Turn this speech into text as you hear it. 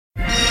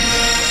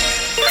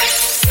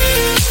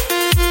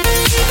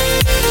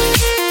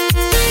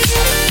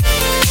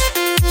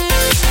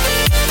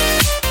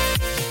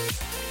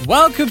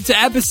Welcome to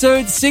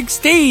episode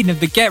 16 of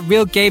the Get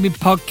Real Gaming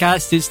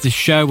Podcast. It's the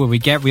show where we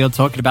get real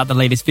talking about the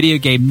latest video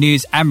game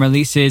news and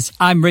releases.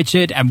 I'm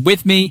Richard, and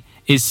with me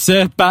is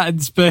Sir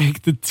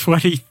Battensburg the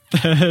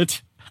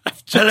 23rd.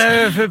 Hello,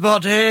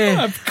 everybody.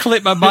 I've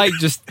clipped my mic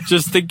just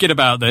thinking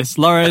about this.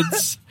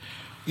 Lawrence.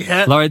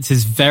 Yeah. Lawrence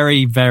is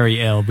very, very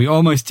ill. We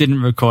almost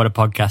didn't record a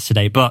podcast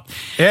today, but...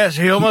 Yes,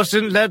 he almost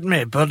didn't let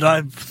me, but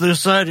I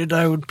decided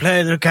I would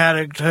play the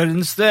character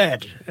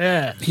instead.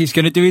 Yeah. He's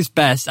going to do his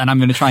best, and I'm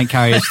going to try and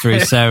carry us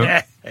through. So,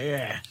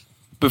 yeah.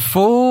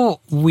 Before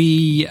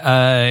we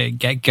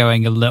get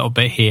going a little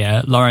bit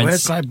here, Lawrence...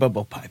 Where's my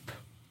bubble pipe?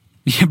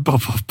 Your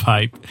bubble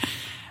pipe.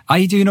 Are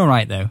you doing all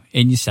right, though,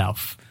 in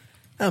yourself?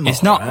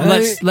 It's not.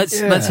 Right. Let's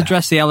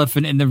address the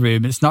elephant in the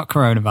room. It's not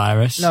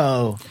coronavirus.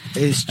 No,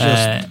 it's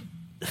just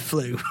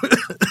flu.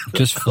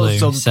 Just flu.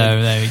 So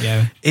there we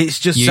go. It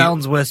just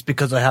sounds worse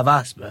because I have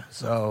asthma.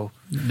 So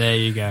there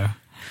you go.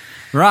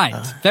 Right,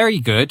 very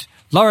good,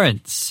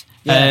 Lawrence.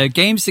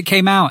 Games that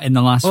came out in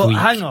the last week.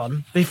 Hang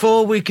on,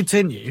 before we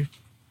continue.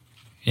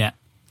 Yeah.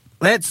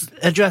 Let's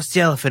address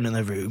the elephant in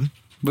the room.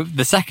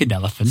 The second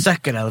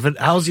elephant.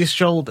 How's your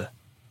shoulder?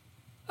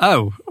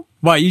 Oh.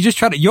 Well, you're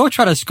trying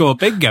to score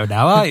bingo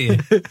now, aren't you?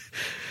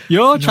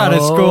 You're trying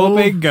to score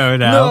bingo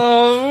now.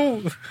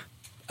 No.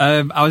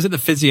 I was at the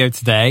physio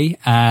today,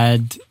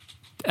 and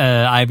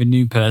I have a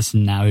new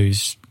person now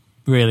who's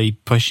really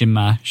pushing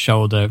my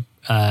shoulder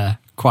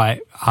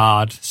quite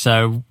hard.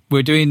 So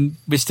we're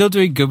still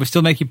doing good. We're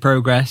still making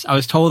progress. I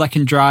was told I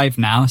can drive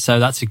now, so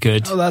that's a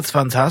good. Oh, that's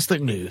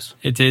fantastic news.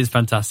 It is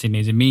fantastic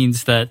news. It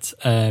means that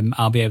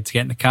I'll be able to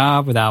get in the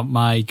car without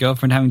my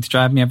girlfriend having to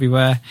drive me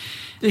everywhere.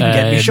 You can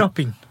get me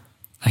shopping.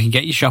 I can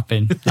get you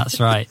shopping. That's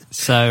right.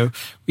 So,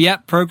 yeah,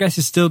 progress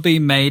is still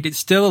being made. It's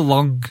still a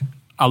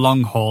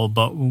long haul,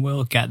 but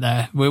we'll get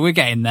there. We're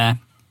getting there.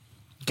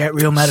 Get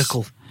real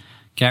medical.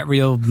 Get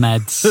real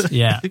meds.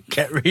 Yeah.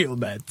 Get real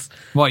meds.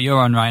 What you're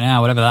on right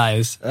now, whatever that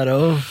is. I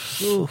know.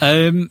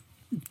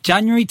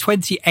 January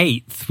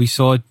 28th, we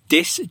saw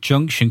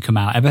Disjunction come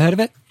out. Ever heard of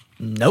it?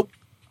 Nope.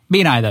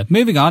 Me neither.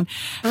 Moving on.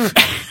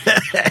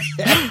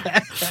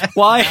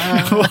 Why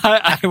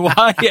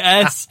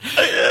S?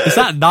 Is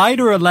that 9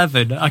 or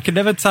 11? I can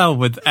never tell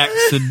with X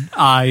and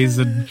I's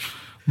and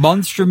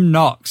Monstrum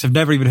Nox. I've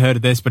never even heard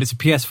of this, but it's a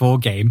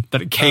PS4 game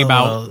that it came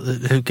out. Well,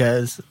 who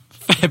cares?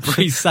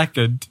 February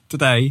 2nd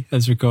today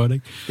as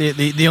recording.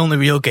 The only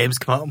real games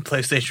come out on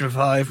PlayStation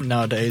 5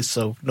 nowadays,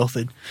 so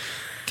nothing.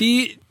 Do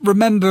you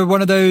remember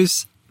one of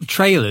those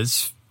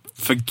trailers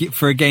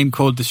for a game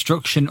called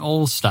Destruction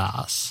All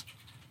Stars?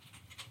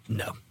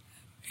 No.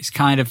 It's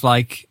kind of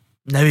like...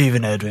 Never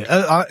even heard of it.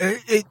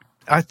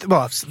 I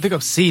think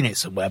I've seen it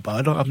somewhere,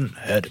 but I haven't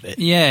heard of it.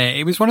 Yeah,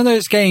 it was one of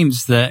those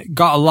games that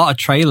got a lot of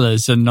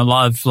trailers and a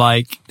lot of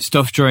like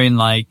stuff during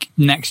like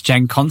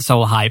next-gen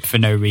console hype for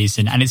no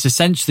reason. And it's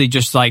essentially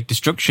just like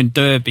Destruction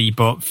Derby,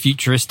 but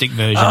futuristic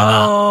version of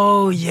that.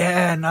 Oh,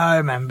 yeah, no, I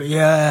remember,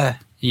 yeah.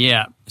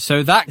 Yeah,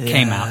 so that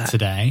came out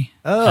today.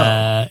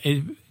 Oh.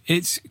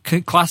 It's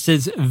classed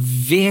as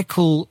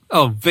vehicular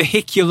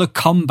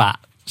combat,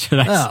 should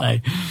I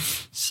say.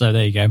 So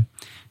there you go.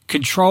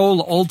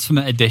 Control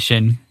Ultimate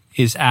Edition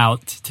is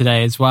out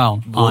today as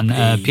well on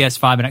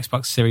PS5 and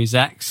Xbox Series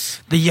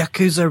X. The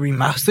Yakuza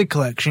Remastered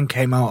Collection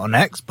came out on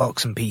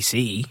Xbox and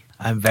PC.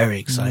 I'm very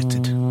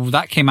excited. Ooh,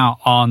 that came out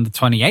on the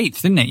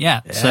 28th, didn't it?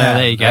 Yeah. So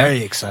there you go.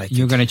 Very excited.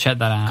 You're going to check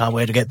that out. Can't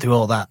wait to get through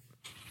all that.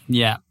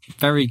 Yeah,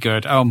 very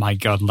good. Oh my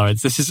God,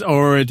 Lawrence, this is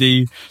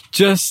already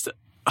just...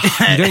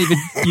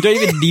 you don't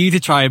even need to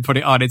try and put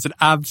it on. It's an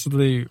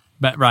absolute...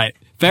 Right.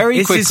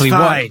 Very quickly. This is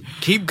fine.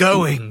 Keep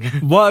going.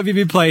 What have you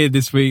been playing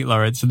this week,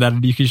 Lawrence? And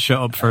then you can shut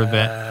up for a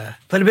bit.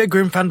 Played a bit of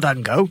Grim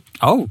Fandango.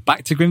 Oh,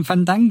 back to Grim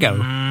Fandango.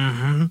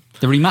 Mm-hmm.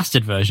 The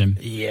remastered version.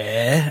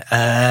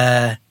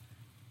 Yeah.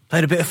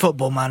 Played a bit of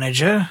Football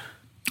Manager.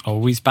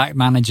 Always back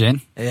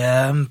managing.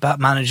 Yeah, I'm back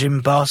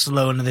managing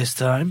Barcelona this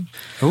time.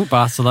 Oh,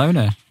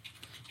 Barcelona.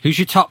 Who's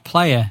your top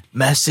player?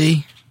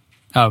 Messi.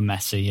 Oh,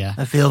 Messi, yeah.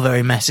 I feel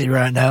very messy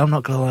right now, I'm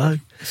not going to lie.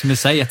 I was going to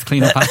say, you have to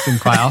clean up after him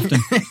quite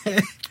often.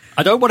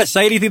 I don't want to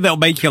say anything that'll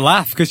make you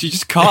laugh because you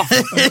just cough.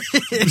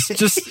 It's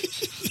just...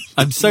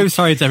 I'm so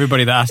sorry to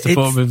everybody that has to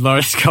put up with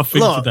Lawrence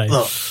coughing today.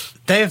 Look,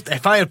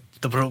 if I have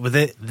to put up with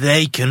it,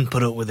 they can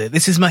put up with it.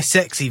 This is my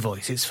sexy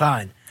voice, it's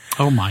fine.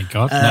 Oh my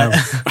God, no.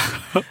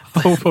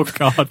 Oh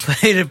God.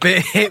 Played a bit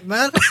of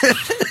Hitman.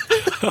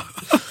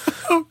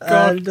 Oh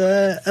God.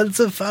 And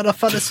some Final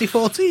Fantasy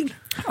 14.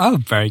 Oh,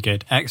 very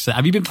good. Excellent.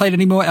 Have you been playing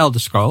any more Elder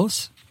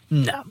Scrolls?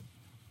 No.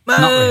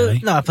 Not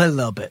really. No, I played a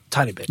little bit.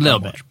 Tiny bit. Little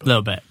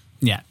bit.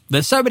 Yeah.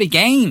 There's so many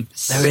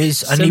games. There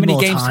is. I so need many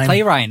more games time. to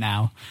play right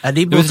now. I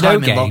need more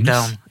time in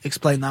lockdown.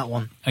 Explain that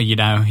one. Oh,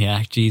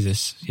 yeah.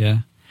 Jesus. Yeah.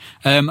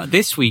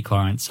 This week,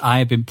 Lawrence, I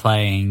have been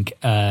playing...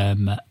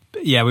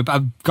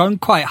 I've gone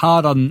quite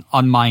hard on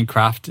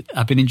Minecraft.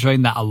 I've been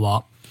enjoying that a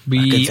lot.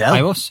 I can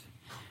tell.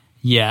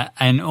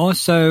 And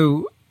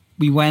also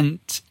we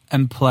went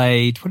and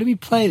played... What did we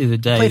play the other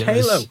day? Played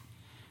Halo.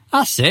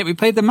 That's it. We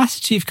played the Master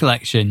Chief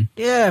Collection.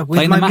 Yeah,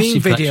 with my meme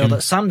video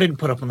that Sam didn't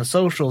put up on the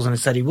socials and he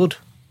said he would.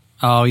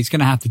 Oh, he's going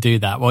to have to do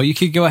that. Well, you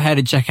could go ahead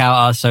and check out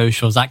our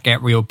socials at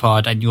Get Real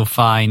Pod, and you'll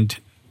find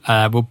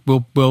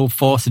we'll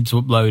force him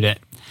to upload it.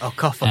 I'll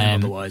cough on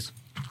him otherwise.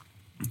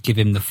 Give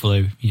him the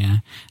flu, yeah.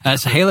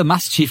 It's a Halo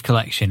Master Chief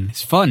Collection.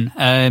 It's fun.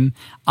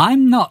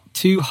 I'm not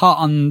too hot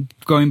on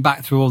going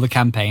back through all the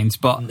campaigns,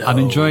 but I'm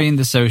enjoying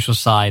the social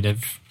side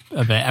of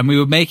it. And we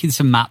were making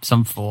some maps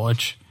on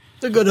Forge.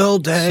 The good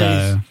old days.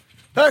 So,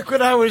 back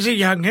when I was a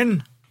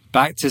youngin'.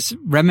 Back to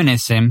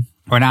reminiscing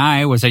when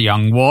I was a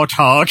young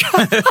warthog.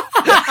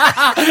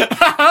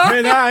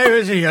 When I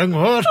was a young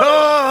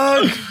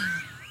warthog.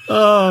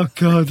 Oh,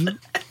 God.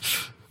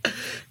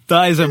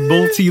 That is a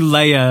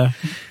multi-layer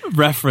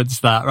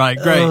reference, that. Right,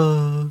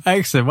 great.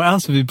 Excellent. What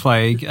else have we been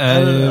playing? You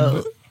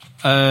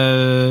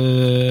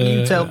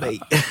tell me.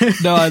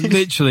 No, I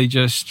literally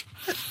just...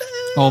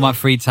 All my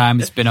free time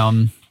has been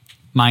on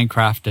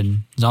Minecraft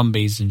and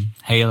zombies and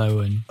Halo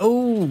and...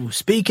 Oh,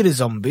 speaking of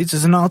zombies,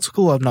 there's an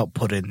article I've not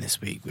put in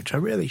this week, which I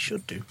really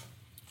should do.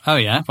 Oh,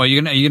 yeah? Well,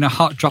 you're gonna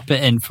hot drop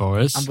it in for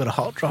us? I'm going to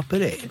hot drop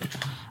it in.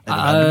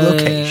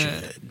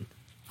 Location.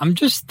 I'm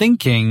just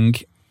thinking...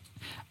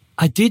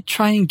 I did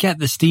try and get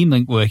the Steam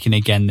Link working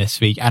again this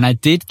week, and I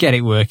did get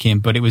it working,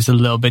 but it was a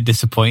little bit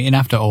disappointing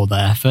after all the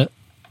effort.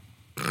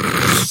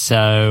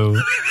 So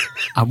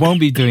I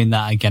won't be doing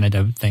that again, I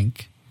don't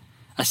think.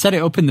 I set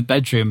it up in the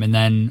bedroom, and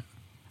then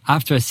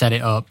after I set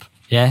it up,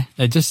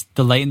 the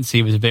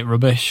latency was a bit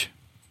rubbish.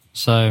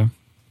 So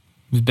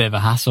it was a bit of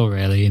a hassle,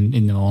 really,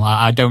 in the all.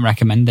 I don't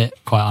recommend it,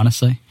 quite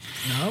honestly.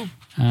 No?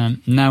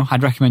 No,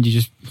 I'd recommend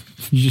you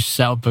just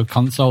set up a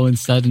console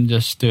instead and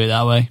just do it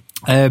that way.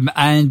 We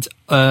played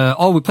a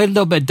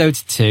little bit of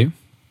Dota 2.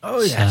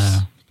 Oh, yes.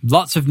 So,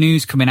 lots of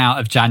news coming out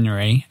of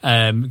January,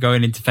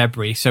 going into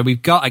February. So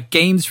we've got a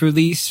games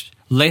release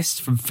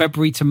list from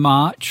February to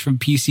March from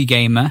PC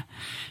Gamer.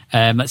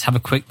 Let's have a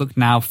quick look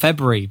now.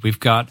 February, we've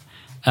got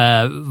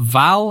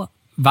Valheim.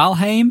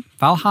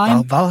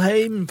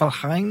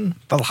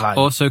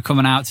 Also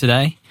coming out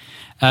today.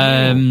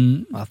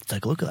 I'll have to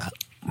take a look at that.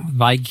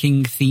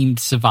 Viking-themed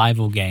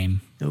survival game.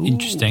 Ooh.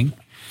 Interesting.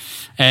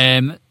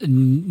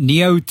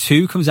 Neo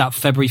 2 comes out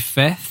February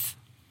 5th.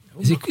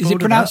 Is it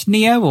pronounced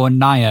Neo or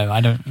Nio? I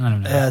don't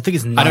know. I think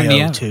it's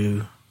Nio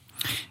 2.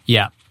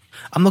 Yeah.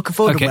 I'm looking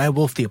forward to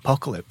Werewolf the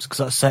Apocalypse because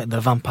that's set in the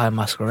Vampire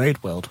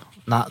Masquerade world.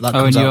 That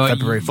comes out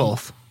February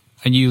 4th.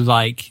 And you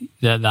like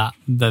the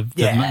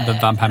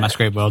Vampire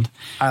Masquerade world?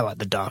 I like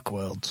the dark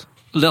worlds.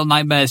 Little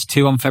Nightmares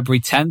 2 on February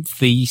 10th,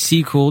 the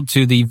sequel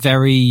to the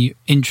very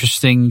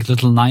interesting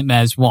Little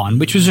Nightmares 1,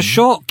 which was a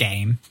short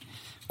game.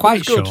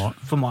 Quite short.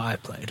 From what I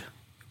played.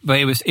 But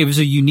it was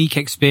a unique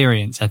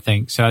experience, I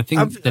think. So I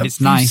think that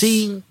it's nice.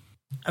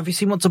 Have you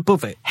seen what's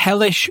above it?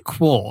 Hellish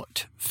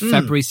Quart,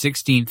 February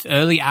 16th.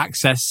 Early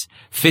access,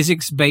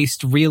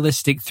 physics-based,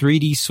 realistic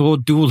 3D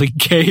sword dueling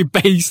game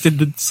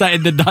set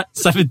in the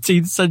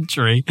 17th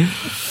century.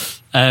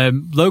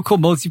 Local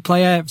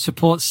multiplayer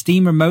supports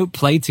Steam Remote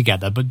Play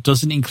Together, but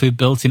doesn't include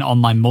built-in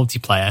online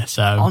multiplayer.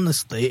 So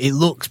honestly, it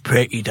looks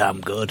pretty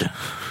damn good.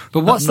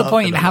 But what's the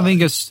point in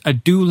having a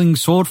dueling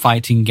sword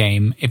fighting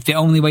game if the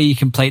only way you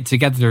can play it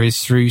together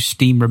is through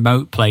Steam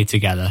Remote Play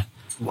Together?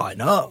 Why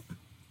not?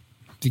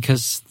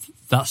 Because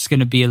that's going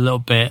to be a little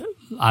bit...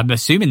 I'm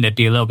assuming there'd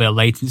be a little bit of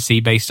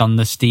latency based on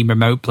the Steam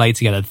Remote Play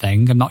Together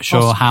thing. I'm not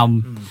sure how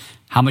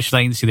much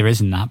latency there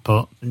is in that,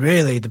 but...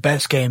 Really, the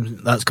best game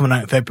that's coming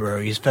out in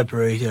February is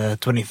February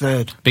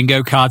 23rd.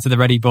 Bingo cards are the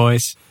ready,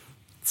 boys.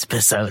 It's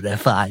Persona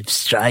 5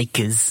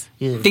 Strikers.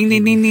 Ding,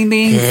 ding, ding, ding,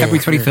 ding. February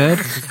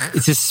 23rd.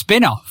 It's a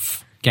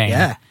spin-off game.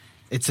 Yeah.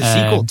 It's a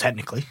sequel,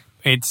 technically.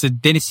 It's a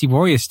Dynasty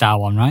Warrior style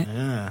one, right?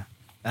 Yeah.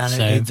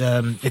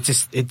 And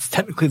it's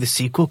technically the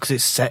sequel because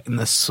it's set in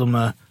the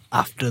summer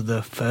after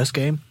the first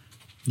game.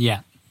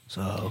 Yeah.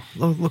 So,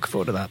 look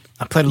forward to that.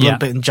 I played a little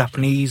bit in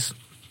Japanese.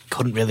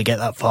 Couldn't really get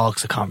that far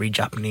because I can't read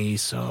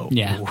Japanese, so...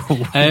 Yeah.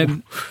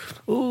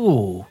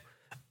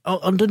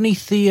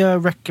 Underneath the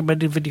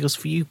recommended videos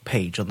for you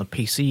page on the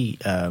PC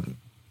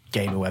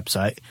Gamer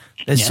website,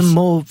 there's some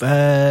more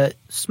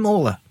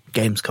smaller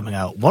games coming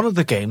out. One of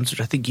the games, which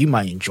I think you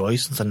might enjoy,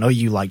 since I know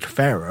you liked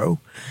Pharaoh,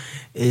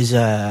 is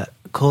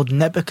called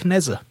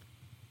Nebuchadnezzar.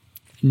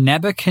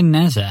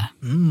 Nebuchadnezzar?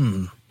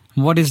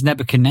 What is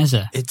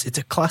Nebuchadnezzar? It's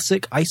a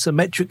classic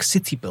isometric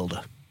city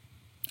builder.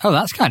 Oh,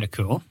 that's kind of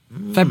cool.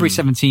 February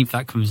 17th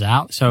that comes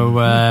out, so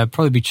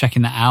probably be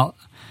checking that out.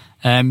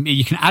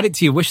 You can add it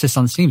to your wish list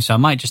on Steam, so I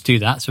might just do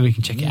that so we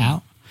can check it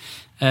out.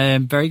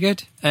 Very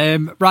good.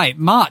 Right,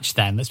 March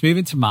then. Let's move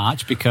into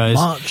March because...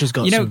 March has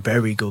got some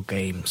very good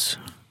games.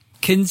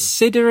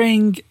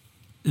 Considering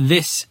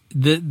this,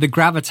 the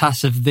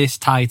gravitas of this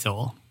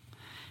title,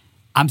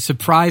 I'm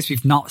surprised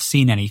we've not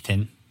seen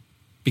anything.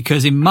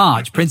 Because in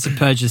March, Prince of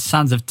Persia's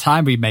Sands of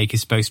Time remake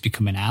is supposed to be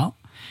coming out.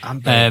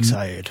 I'm very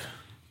excited.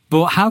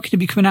 But how can it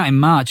be coming out in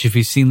March if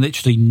we've seen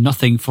literally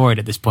nothing for it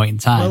at this point in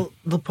time? Well,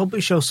 they'll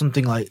probably show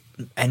something like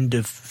end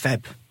of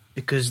Feb,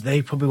 because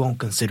they probably won't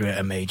consider it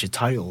a major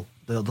title.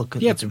 They'll look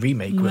at it's a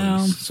remake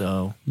release.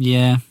 So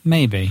yeah,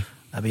 maybe.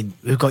 I mean,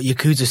 we've got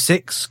Yakuza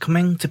 6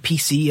 coming to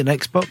PC and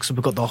Xbox, so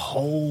we've got the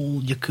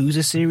whole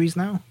Yakuza series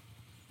now.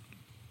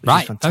 which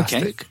is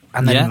fantastic. Okay.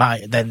 And then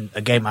then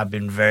a game I've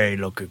been very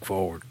looking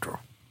forward to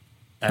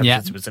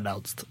since it was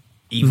announced.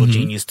 Evil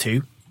Genius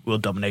 2,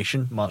 World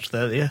Domination, March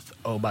 30th.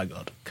 Oh my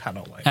god,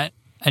 cannot wait.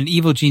 And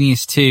Evil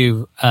Genius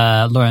 2,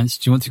 Lawrence,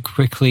 do you want to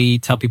quickly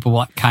tell people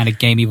what kind of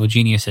game Evil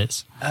Genius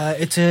is?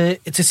 It's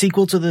a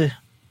sequel to the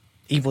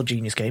Evil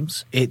Genius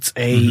games. It's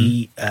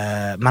a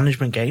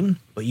management game,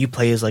 but you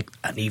play as like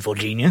an evil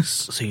genius.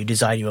 So you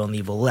design your own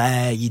evil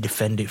lair, you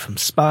defend it from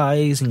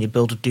spies, and you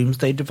build a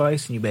doomsday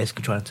device, and you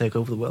basically try to take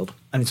over the world.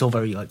 And it's all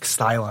very like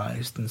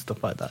stylized and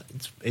stuff like that.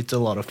 It's a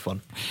lot of fun.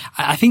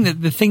 I think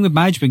that the thing with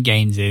management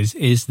games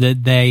is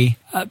that they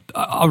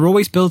are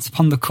always built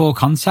upon the core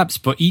concepts,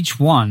 but each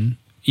one,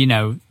 you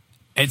know,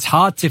 it's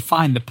hard to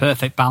find the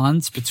perfect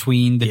balance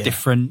between the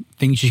different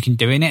things you can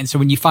do in it. And so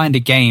when you find a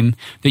game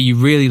that you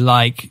really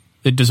like,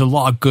 that does a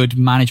lot of good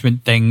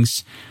management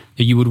things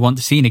that you would want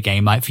to see in a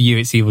game, like for you,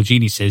 it's Evil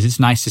Geniuses, it's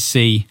nice to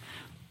see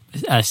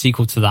a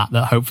sequel to that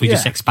hopefully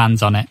just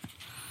expands on it.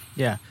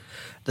 Yeah.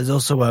 There's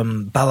also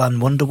Balan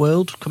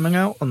Wonderworld coming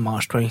out on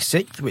March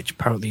 26th, which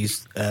apparently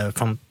is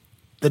from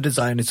the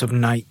designers of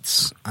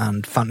Knights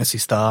and Phantasy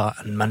Star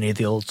and many of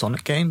the old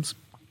Sonic games.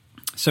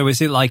 So is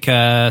it like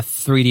a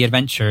 3D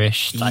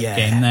adventure-ish type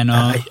game then? Or?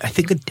 I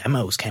think the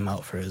demos came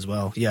out for it as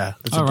well. Yeah,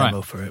 there's a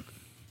demo for it.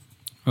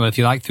 Well, if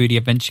you like 3D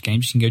adventure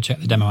games, you can go check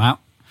the demo out.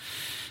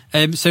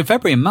 So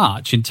February and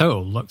March in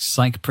total looks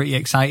like pretty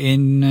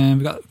exciting.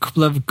 We've got a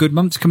couple of good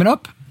months coming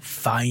up.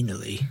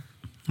 Finally.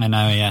 I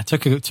know, yeah.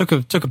 Took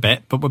a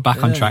bit, but we're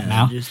back on track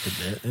now. Just a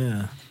bit,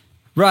 yeah.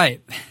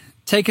 Right.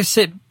 Take a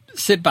sit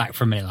back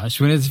for a minute, lads.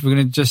 We're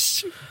gonna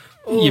just...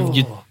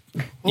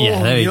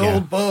 there you go.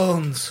 Old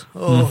bones.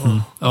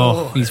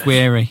 He's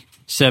weary.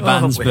 Sir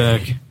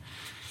Battensburg.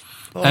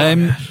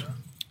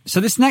 So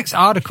this next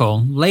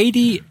article,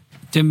 Lady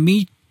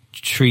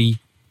Dimitrescu.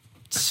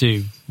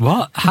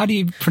 What? How do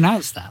you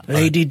pronounce that?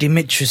 Lady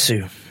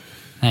Dimitrescu.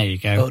 There you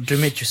go. Oh,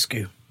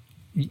 Dimitrescu.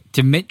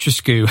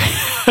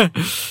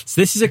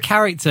 So this is a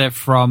character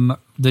from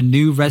the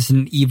new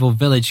Resident Evil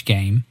Village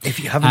game. If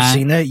you haven't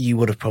seen her, you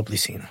would have probably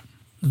seen her.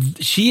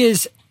 She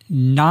is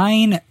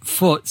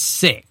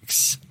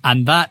 9'6",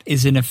 and that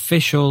is an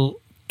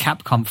official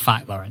Capcom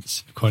fact,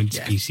 Lawrence, according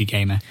to PC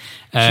Gamer.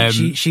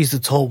 She's the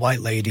tall white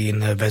lady in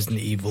the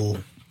Resident Evil.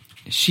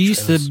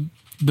 She's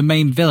the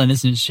main villain,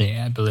 isn't she?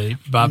 I believe,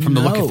 but from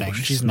the look of things,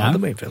 she's not the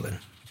main villain.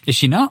 Is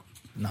she not?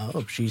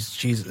 No,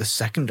 she's a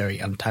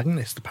secondary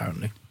antagonist,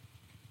 apparently.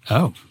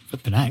 Oh,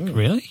 flipping heck,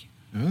 really?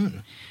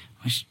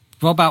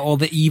 What about all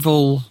the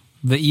evil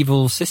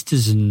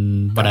sisters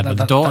and whatever,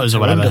 the daughters or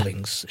whatever?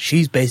 Underlings.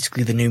 She's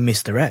basically the new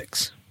Mr.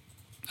 X.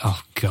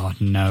 Oh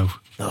God, no.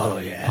 Oh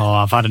yeah. Oh,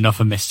 I've had enough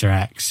of Mr.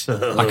 X.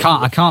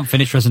 I can't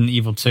finish Resident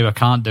Evil 2. I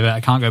can't do it.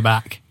 I can't go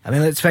back. I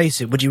mean, let's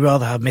face it. Would you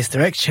rather have Mr.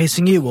 X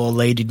chasing you or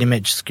Lady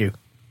Dimitrescu?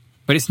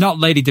 But it's not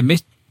Lady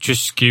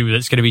Dimitrescu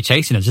that's going to be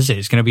chasing us, is it?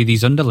 It's going to be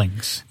these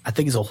underlings. I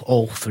think it's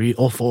all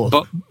four.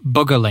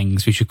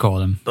 Buggerlings, we should call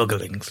them.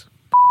 Buggerlings.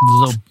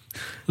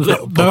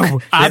 No,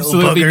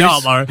 absolutely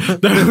not, Laura.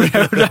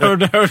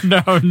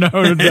 No.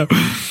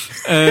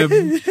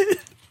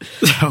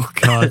 Oh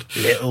God,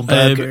 little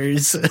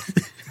buggers.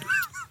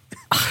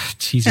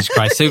 Jesus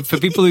Christ! So for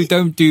people who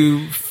don't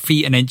do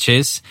feet and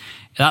inches,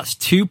 that's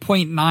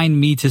 2.9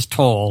 meters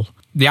tall.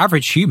 The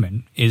average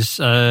human is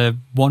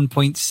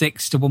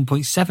 1.6 to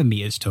 1.7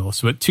 meters tall.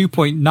 So at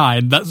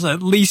 2.9, that's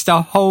at least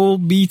a whole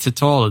meter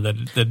taller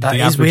than the average person. That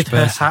is with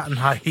her hat and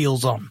high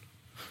heels on.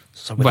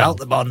 So without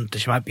them on,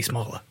 she might be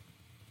smaller.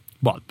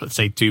 What? Let's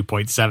say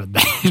 2.7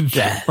 then.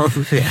 Yeah.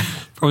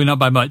 Probably not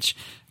by much.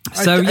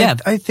 So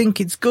I think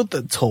it's good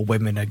that tall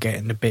women are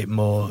getting a bit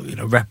more,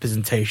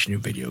 representation in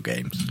video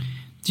games.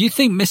 Do you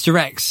think Mr.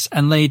 X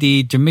and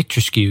Lady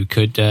Dimitrescu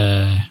could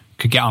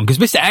get on? Because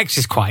Mr. X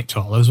is quite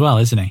tall as well,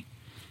 isn't he?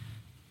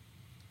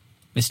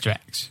 Mr.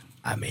 X.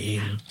 I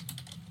mean,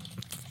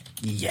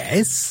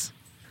 yes.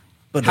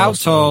 But how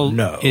tall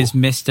no. is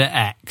Mr.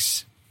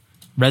 X?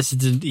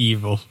 Resident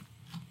Evil.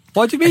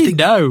 What do you mean,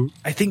 no?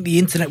 I think the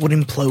internet would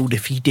implode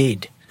if he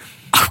did.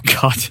 Oh,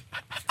 God.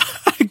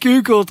 I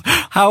googled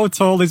how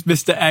tall is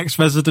Mr. X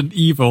Resident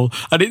Evil,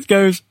 and it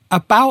goes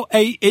about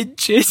 8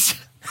 inches.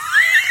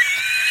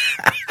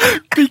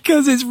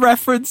 Because it's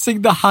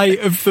referencing the height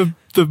of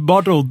the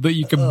model that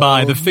you can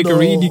buy, the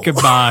figurine you can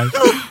buy.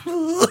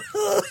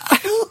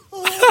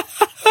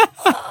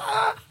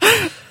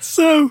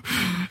 So,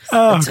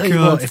 I'll tell you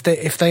what,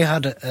 if they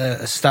had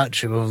a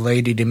statue of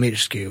Lady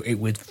Dimitrescu, it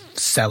would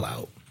sell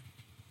out.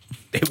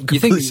 It would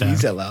completely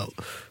sell out.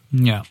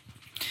 Yeah.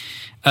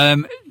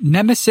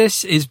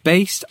 Nemesis is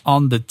based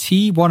on the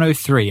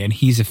T-103, and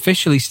he's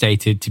officially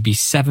stated to be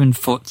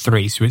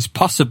 7'3", so it's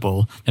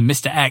possible that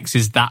Mr. X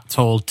is that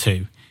tall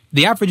too.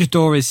 The average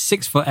door is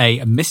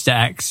 6'8", and Mr.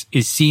 X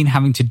is seen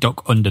having to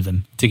duck under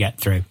them to get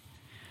through.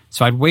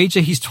 So I'd wager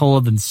he's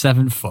taller than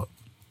 7 foot.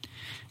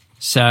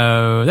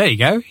 So there you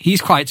go.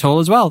 He's quite tall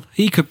as well.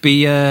 He could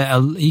be him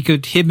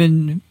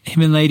and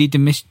Lady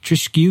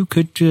Dimitrescu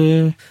could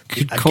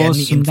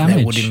cause some damage.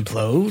 It would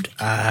implode,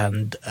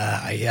 and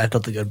I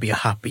don't think it would be a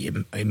happy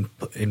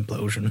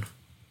implosion.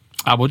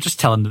 I will just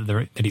tell him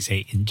that he's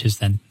 8 inches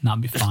then. That'll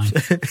be fine.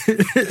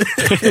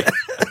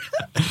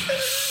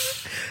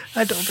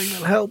 I don't think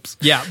that helps.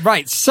 Yeah,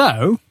 right.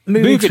 So,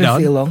 moving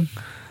on. Along.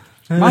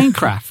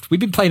 Minecraft. We've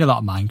been playing a lot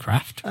of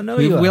Minecraft. I know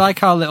we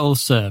like our little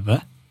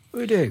server.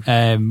 We do.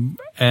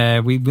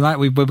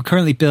 We're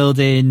currently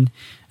building.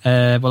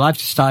 I've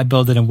just started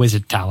building a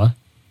wizard tower.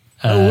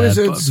 A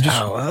wizard's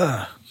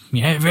tower.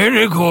 Yeah,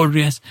 very good.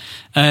 Yes.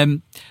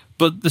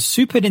 But the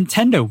Super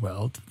Nintendo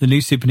World, the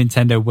new Super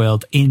Nintendo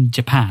World in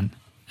Japan.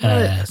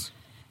 Yes.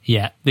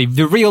 Yeah, the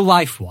real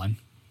life one.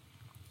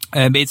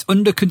 It's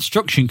under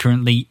construction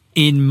currently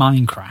in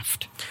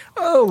Minecraft.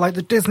 Oh, like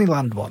the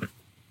Disneyland one.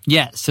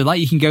 Yeah, so like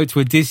you can go to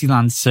a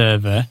Disneyland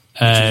server.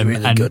 Which is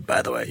really good,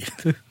 by the way.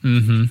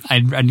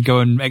 and go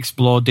and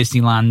explore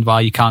Disneyland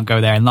while you can't go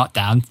there in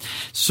lockdown.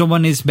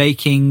 Someone is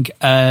making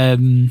a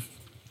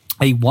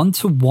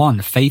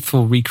 1-to-1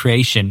 faithful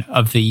recreation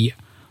of the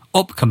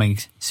upcoming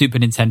Super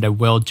Nintendo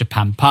World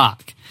Japan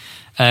Park.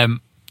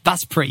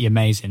 That's pretty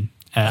amazing,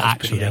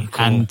 actually. Pretty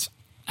cool.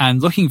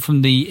 And looking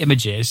from the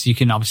images, you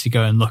can obviously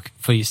go and look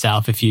for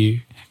yourself if you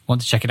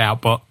want to check it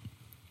out. But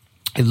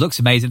it looks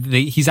amazing.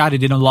 He's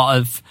added in a lot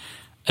of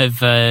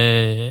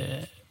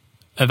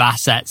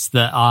assets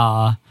that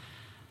are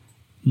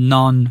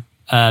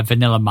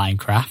non-vanilla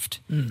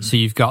Minecraft. So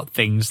you've got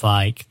things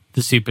like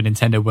the Super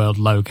Nintendo World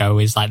logo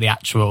is like the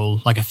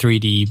actual, like a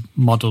 3D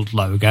modeled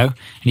logo, and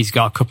he's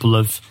got a couple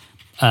of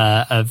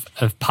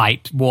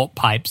warp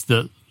pipes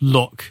that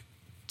look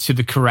to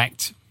the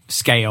correct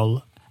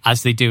scale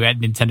as they do at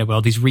Nintendo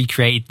World. He's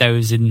recreated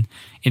those in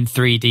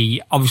 3D,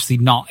 obviously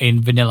not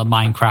in vanilla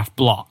Minecraft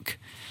block.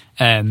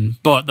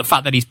 But the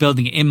fact that he's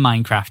building it in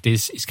Minecraft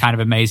is kind of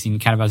amazing,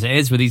 kind of as it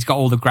is. But he's got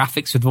all the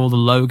graphics with all the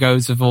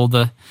logos of all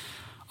the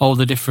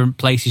different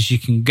places you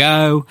can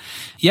go.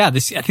 Yeah, I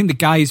think the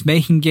guy who's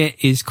making it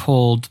is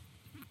called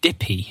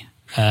Dippy.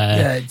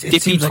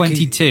 Dippy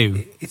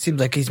 22. It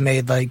seems like he's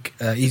made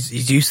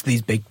he's used to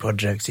these big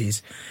projects.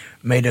 He's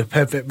made a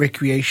perfect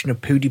recreation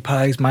of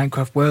PewDiePie's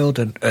Minecraft world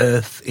and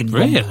Earth in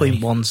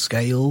 1.1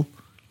 scale.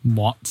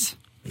 What?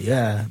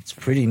 Yeah, it's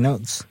pretty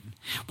nuts.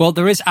 Well,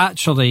 there is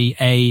actually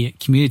a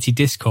community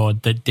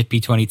Discord that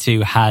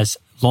Dippy22 has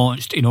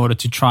launched in order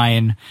to try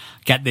and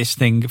get this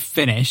thing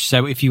finished.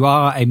 So if you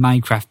are a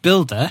Minecraft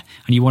builder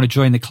and you want to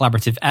join the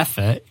collaborative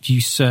effort, if you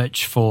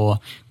search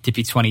for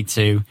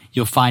Dippy22,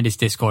 you'll find his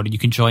Discord and you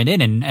can join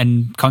in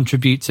and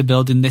contribute to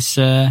building this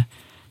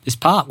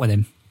park with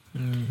him.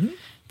 Mm-hmm.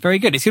 Very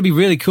good. It's going to be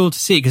really cool to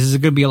see because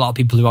there's going to be a lot of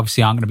people who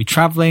obviously aren't going to be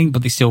traveling,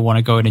 but they still want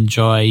to go and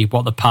enjoy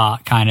what the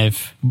park kind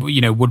of,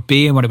 would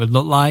be and what it would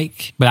look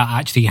like without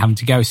actually having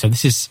to go. So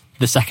this is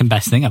the second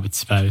best thing, I would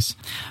suppose.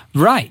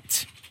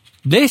 Right.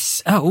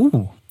 This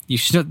is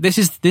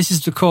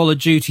the Call of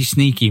Duty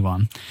sneaky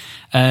one.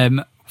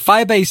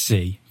 Firebase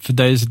Sea, for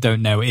those that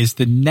don't know, is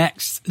the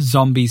next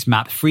Zombies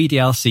map, free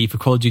DLC for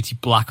Call of Duty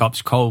Black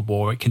Ops Cold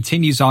War. It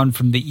continues on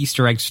from the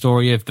Easter egg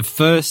story of the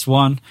first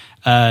one,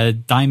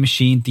 Die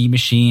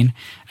Machine,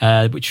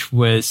 which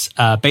was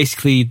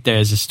basically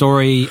there's a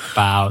story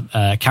about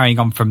carrying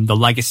on from the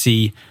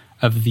legacy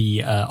of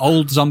the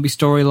old zombie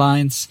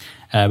storylines.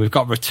 We've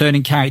got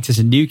returning characters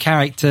and new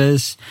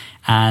characters.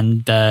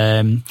 And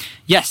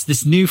yes,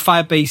 this new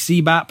Firebase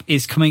Sea map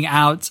is coming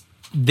out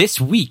this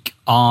week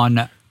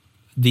on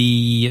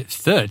the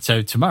 3rd,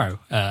 so tomorrow,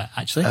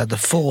 actually. The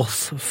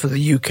 4th for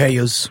the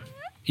UKers.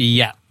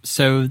 Yeah,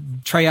 so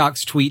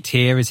Treyarch's tweet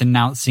here is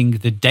announcing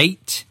the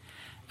date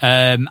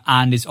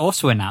and is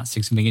also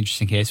announcing something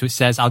interesting here. So it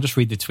says, I'll just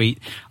read the tweet.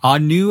 Our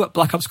new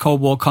Black Ops Cold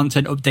War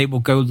content update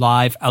will go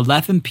live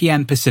 11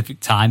 p.m.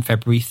 Pacific time,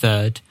 February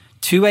 3rd,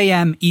 2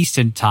 a.m.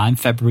 Eastern time,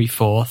 February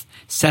 4th,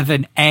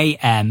 7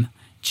 a.m.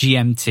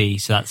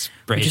 GMT, so that's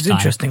British time. Which is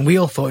interesting. We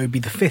all thought it would be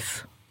the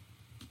 5th.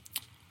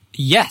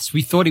 Yes,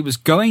 we thought it was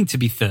going to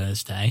be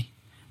Thursday,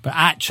 but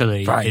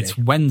actually it's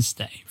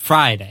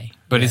Friday,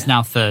 but it's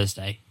now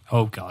Thursday.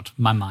 Oh, God,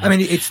 my mind. I mean,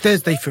 it's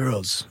Thursday for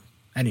us,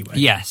 anyway.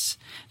 Yes.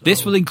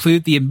 This will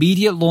include the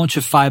immediate launch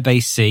of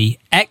Firebase Sea,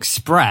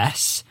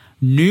 Express,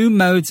 new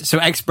modes. So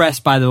Express,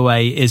 by the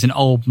way, is an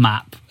old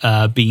map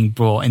being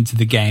brought into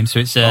the game. So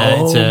it's a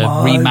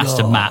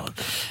remastered map.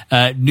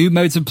 New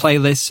modes and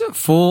playlists,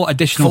 4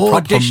 additional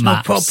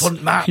prop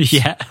hunt maps.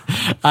 Yeah,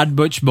 and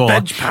much more.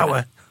 Bench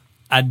power.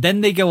 And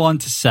then they go on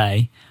to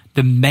say,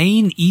 the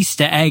main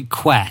Easter egg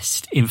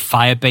quest in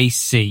Firebase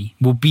Sea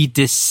will be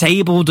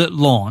disabled at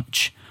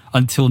launch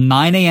until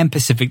 9 a.m.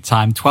 Pacific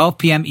time, 12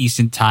 p.m.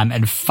 Eastern time,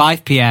 and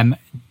 5 p.m.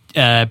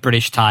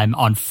 British time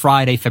on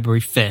Friday,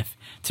 February 5th,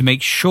 to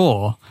make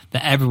sure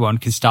that everyone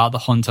can start the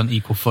hunt on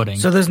equal footing.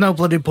 So there's no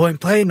bloody point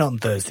playing on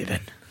Thursday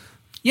then?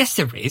 Yes,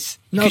 there is.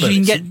 Because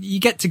you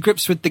get to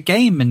grips with the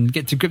game and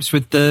get to grips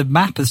with the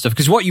map and stuff.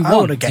 Because what you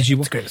want is get to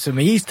grips with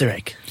my Easter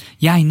egg.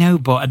 Yeah, I know,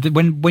 but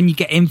when you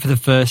get in for the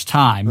first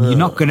time, you're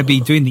not going to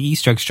be doing the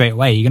Easter egg straight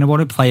away. You're going to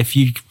want to play a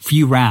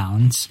few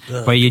rounds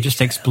where you're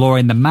just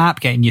exploring the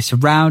map, getting your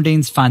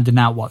surroundings, finding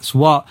out what's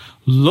what,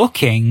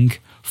 looking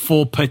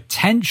for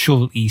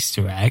potential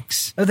Easter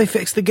eggs. Have they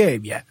fixed the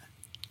game yet?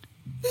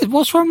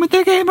 What's wrong with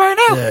the game right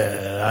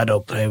now? I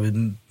don't play with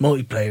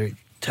multiplayer. It's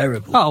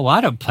terrible. Oh, well,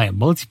 I don't play a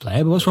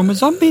multiplayer, but what's wrong with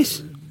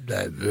zombies?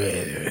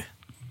 I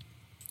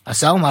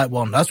sound like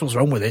one. That's what's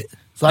wrong with it.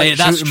 It's like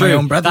that's shooting true. my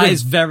own brethren. That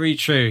is very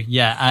true.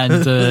 Yeah,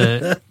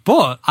 and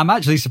but I'm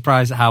actually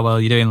surprised at how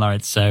well you're doing,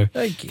 Lawrence. So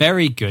Thank you.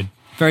 very good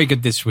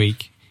this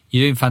week.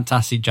 You're doing a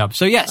fantastic job.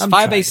 So yes,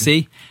 Firebase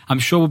C. I'm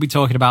sure we'll be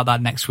talking about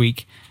that next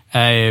week.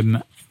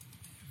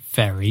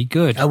 Very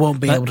good. I won't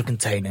be able to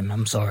contain him.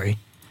 I'm sorry.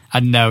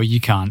 And no, you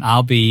can't.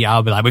 I'll be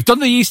like, we've done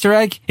the Easter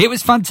egg. It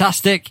was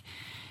fantastic.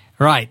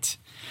 Right.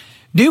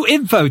 New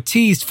info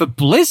teased for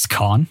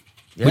BlizzCon,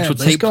 which will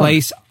take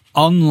place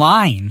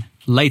online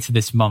later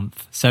this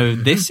month. So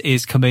this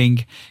is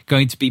going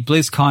to be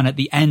BlizzCon at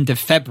the end of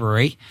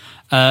February.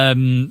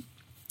 And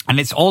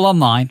it's all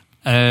online.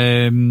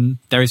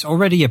 There is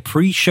already a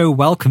pre-show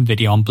welcome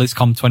video on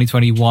BlizzCon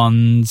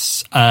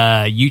 2021's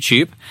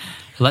YouTube.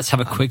 Let's have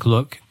a quick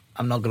look.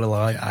 I'm not gonna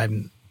lie.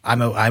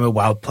 I'm a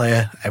WoW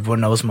player.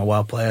 Everyone knows I'm a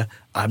WoW player.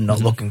 I'm not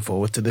looking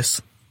forward to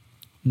this.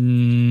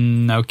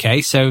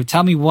 Okay, so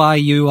tell me why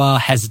you are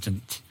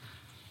hesitant.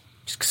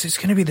 Just because it's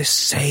going to be the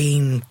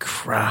same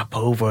crap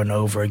over and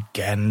over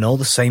again, and all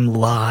the same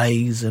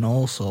lies and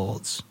all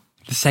sorts.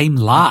 The same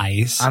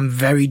lies? I'm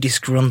very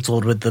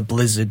disgruntled with the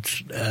Blizzard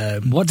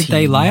What did team.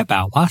 they lie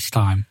about last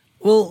time?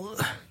 Well,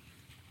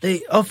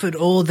 they offered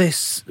all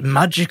this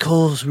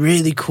magical,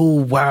 really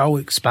cool WoW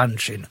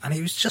expansion, and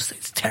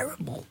it's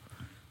terrible.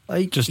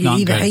 Like, Just you not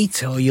either good.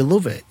 hate it or you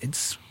love it.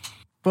 It's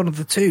one of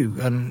the two,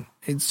 and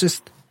it's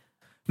just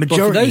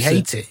majority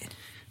hate it.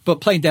 But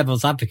playing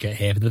devil's advocate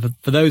here,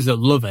 for those that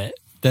love it,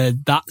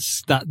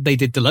 that they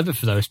did deliver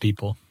for those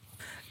people.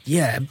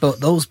 Yeah, but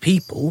a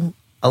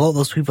lot of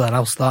those people are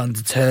now starting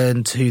to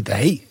turn to the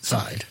hate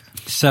side.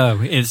 So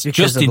it's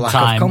Because just of in lack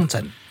time. of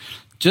content.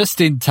 Just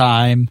in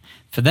time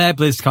for their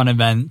BlizzCon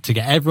event to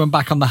get everyone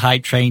back on the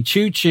hype train.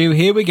 Choo choo,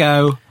 here we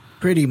go.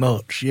 Pretty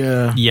much,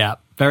 yeah. Yeah,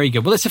 very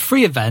good. Well, it's a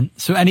free event,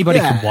 so anybody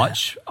can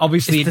watch.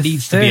 Obviously, It's it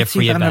needs to be a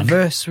free the 30th event.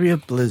 anniversary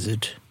of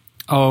Blizzard.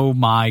 Oh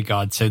my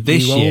god! So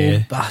this You year,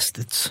 old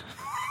bastards.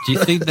 do you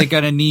think they're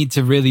going to need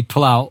to really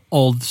pull out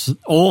all the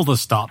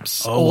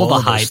stops, all the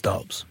hype?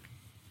 stops.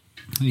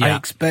 Yeah.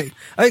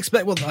 I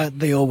expect what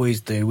they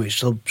always do,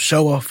 which will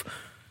show off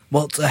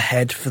what's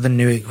ahead for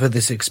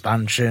this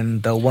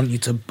expansion. They'll want you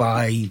to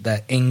buy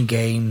their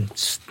in-game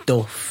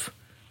stuff,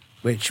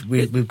 which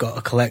we've got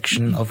a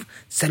collection of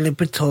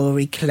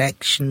celebratory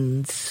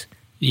collections.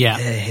 Yeah.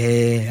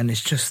 Here, and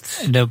it's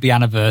just And there'll be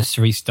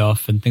anniversary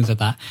stuff and things like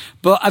that.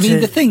 But I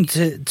mean, the thing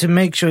to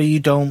make sure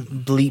you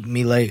don't bleep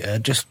me later,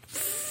 just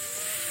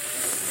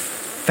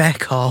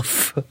feck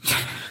off.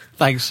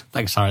 Thanks,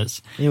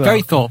 Horace. You're Very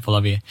welcome. thoughtful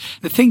of you.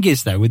 The thing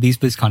is, though, with these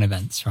BlizzCon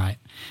events, right,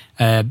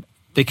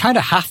 they kind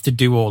of have to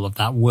do all of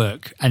that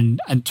work and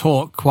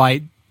talk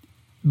quite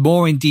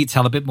more in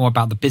detail, a bit more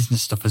about the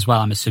business stuff as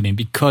well, I'm assuming,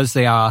 because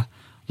they are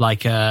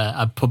like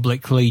a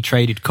publicly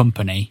traded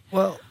company.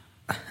 Well,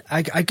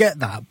 I get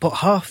that, but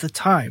half the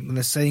time when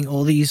they're saying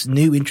all these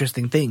new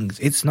interesting things,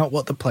 it's not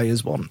what the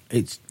players want.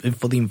 It's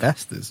for the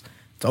investors.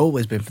 It's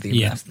always been for the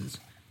investors.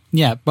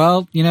 Yeah,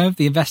 well, the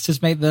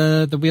investors make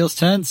the wheels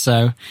turn,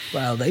 so...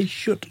 Well, they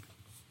should.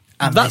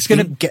 And That's going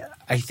to get.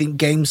 I think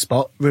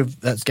GameStop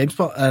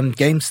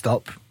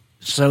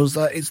shows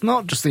that it's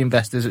not just the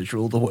investors that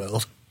rule the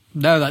world.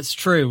 No, that's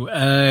true.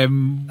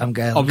 I'm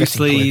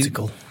obviously, getting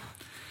political.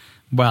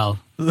 Well,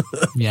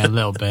 yeah, a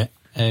little bit.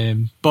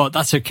 But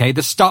that's okay.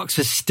 The stocks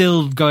are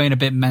still going a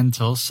bit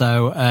mental,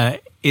 so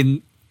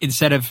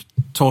instead of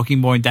talking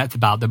more in depth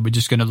about them, we're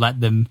just going to let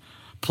them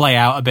play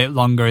out a bit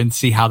longer and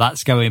see how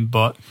that's going.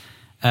 But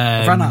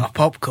I ran out of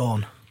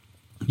popcorn.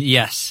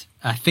 Yes,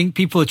 I think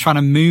people are trying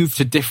to move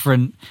to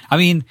different. I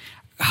mean,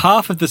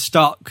 half of the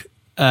stock,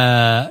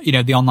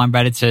 the online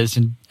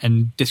Redditors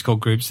and Discord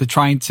groups, they're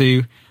trying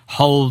to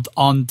hold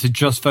on to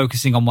just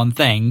focusing on one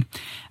thing,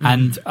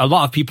 and a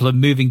lot of people are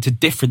moving to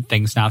different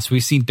things now. So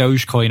we've seen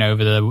Dogecoin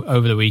over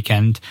the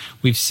weekend.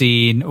 We've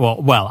seen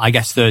I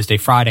guess Thursday,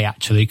 Friday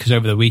actually, because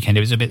over the weekend it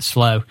was a bit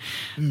slow.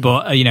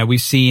 But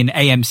we've seen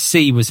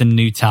AMC was a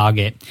new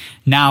target.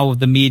 Now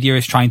the media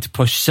is trying to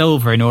push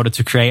silver in order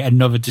to create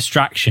another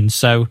distraction.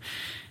 So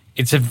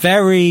it's a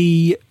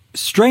very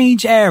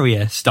strange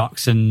area,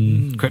 stocks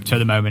and crypto at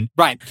the moment.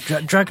 Right,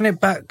 Dragging it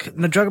back to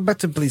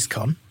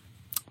BlizzCon.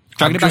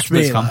 Dragging it back to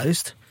BlizzCon.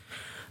 Realised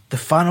the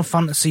Final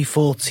Fantasy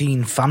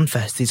XIV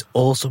FanFest is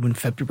also in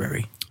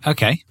February.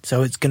 Okay.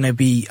 So it's going to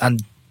be,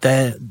 and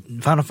their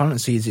Final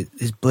Fantasy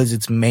is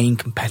Blizzard's main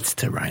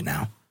competitor right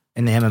now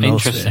in the MMO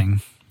Interesting.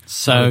 sphere.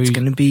 So it's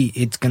going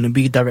to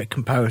be direct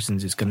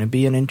comparisons. It's going to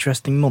be an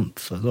interesting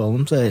month. That's all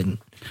I'm saying.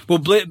 Well,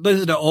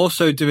 Blizzard are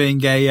also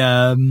doing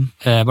a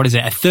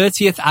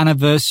 30th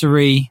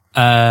anniversary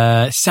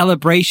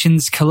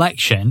celebrations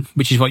collection,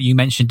 which is what you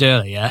mentioned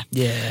earlier.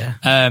 Yeah.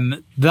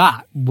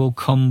 That will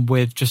come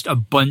with just a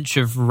bunch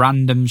of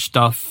random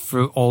stuff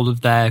through all of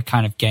their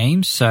kind of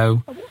games.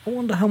 So I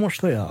wonder how much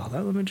they are.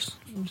 Let me just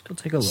go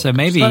take a look. So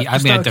maybe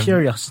just out of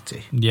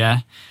curiosity.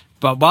 Yeah.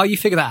 But while you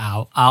figure that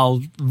out,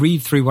 I'll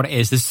read through what it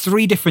is. There's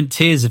 3 different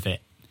tiers of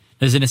it.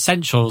 there's an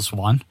Essentials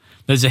one,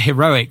 there's a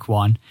Heroic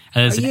one,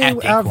 and there's an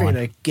Epic one. Are you having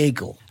a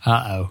giggle?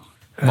 Uh-oh.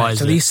 What is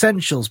so it? the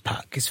Essentials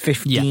pack is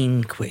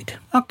 15 quid.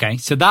 Okay,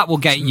 so that will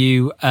get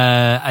you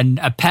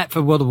a pet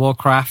for World of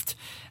Warcraft,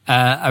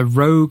 a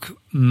rogue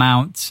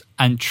mount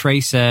and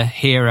tracer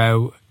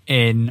hero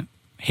in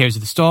Heroes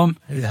of the Storm,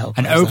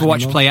 an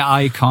Overwatch player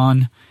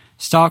icon,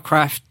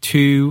 StarCraft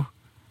 2,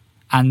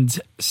 and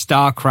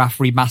StarCraft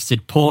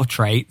remastered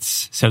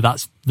portraits. So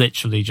that's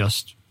literally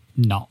just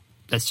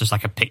that's just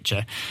like a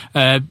picture.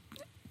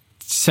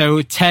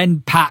 So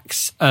 10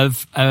 packs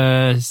of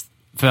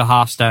for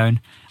Hearthstone,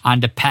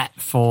 and a pet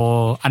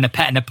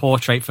and a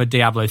portrait for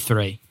Diablo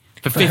 3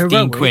 for 15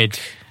 Heroic, quid.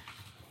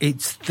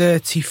 It's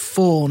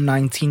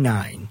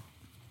 $34.99.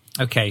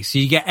 Okay, so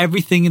you get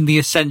everything in the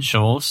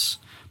Essentials,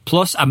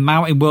 plus a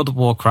mount in World of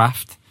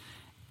Warcraft,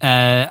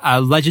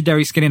 a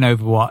legendary skin in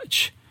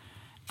Overwatch,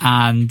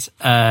 and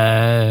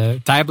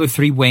Diablo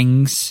 3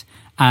 wings,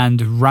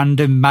 and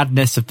Random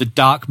Madness of the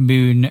Dark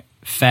Moon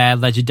Fair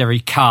legendary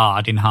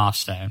card in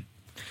Hearthstone.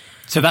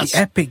 So that's the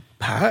Epic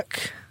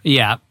pack.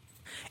 Yeah.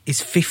 Is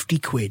 50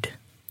 quid.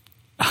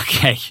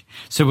 Okay,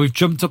 so we've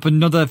jumped up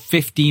another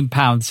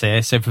 £15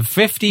 here. So for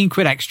 15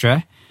 quid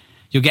extra,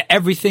 you'll get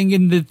everything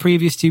in the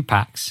previous 2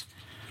 packs,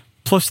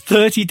 plus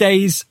 30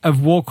 days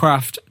of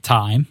Warcraft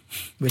time.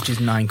 Which is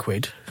 9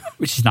 quid.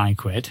 Which is 9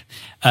 quid.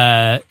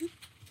 5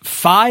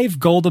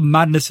 Golden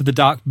Madness of the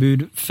Dark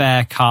Moon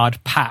Fair card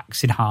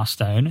packs in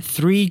Hearthstone,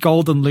 3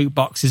 golden loot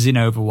boxes in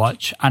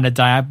Overwatch, and a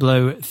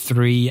Diablo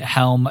 3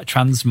 Helm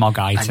transmog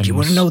items. And you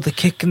want to know the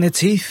kick in the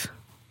teeth?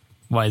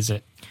 What is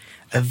it?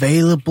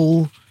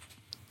 Available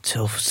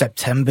till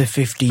September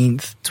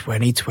 15th,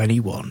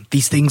 2021.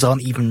 These things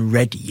aren't even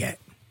ready yet.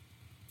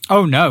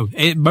 Oh no,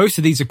 most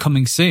of these are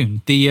coming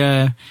soon.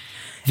 The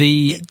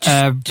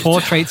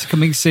portraits are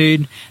coming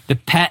soon. The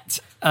pet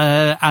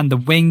and the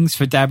wings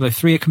for Diablo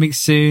 3 are coming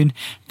soon.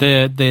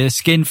 The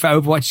skin for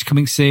Overwatch is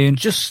coming soon.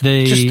 Just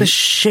the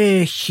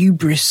sheer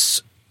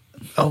hubris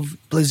of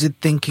Blizzard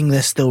thinking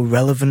they're still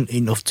relevant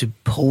enough to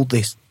pull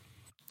this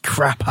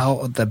crap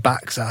out of their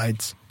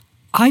backsides.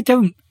 I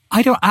don't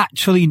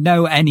actually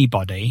know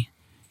anybody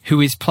who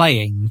is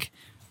playing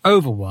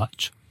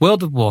Overwatch,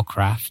 World of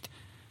Warcraft,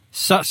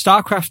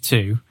 StarCraft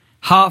 2,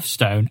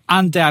 Hearthstone,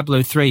 and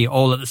Diablo 3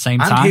 all at the same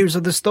time. And Heroes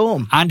of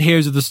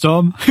the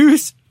Storm.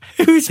 Who's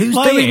Who's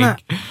playing? doing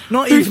that?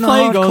 Not Who's even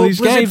playing all hardcore these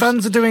Blizzard games?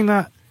 fans are doing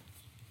that.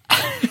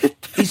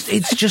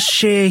 It's just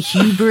sheer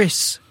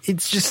hubris.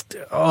 It's just,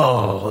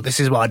 this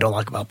is what I don't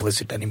like about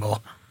Blizzard anymore.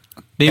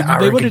 They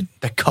would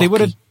cocky.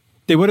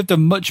 have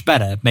done much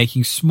better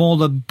making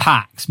smaller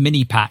packs,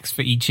 mini packs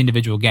for each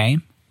individual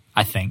game,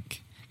 I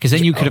think. Because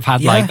then you could have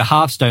had like the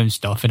Hearthstone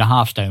stuff in a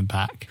Hearthstone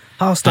pack.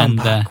 Hearthstone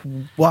pack,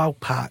 WoW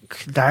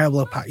pack,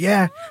 Diablo pack.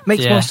 Yeah,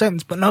 makes more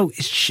sense. But no,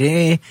 it's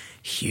sheer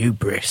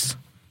hubris.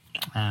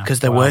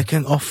 Because they're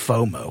working off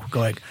FOMO.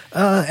 Going,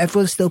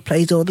 everyone still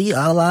plays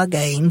all our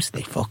games.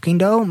 They fucking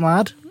don't,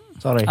 lad.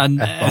 Sorry.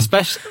 And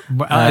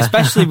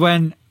especially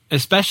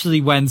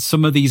when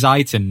some of these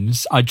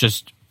items are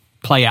just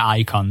player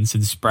icons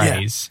and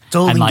sprays it's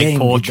all and in like game.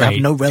 portrait They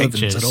have no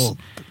relevance pictures. at all.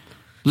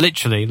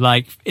 Literally,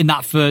 like in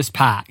that first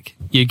pack,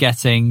 you're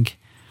getting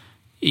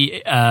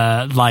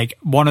like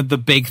one of the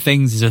big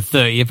things is a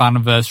 30th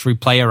anniversary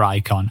player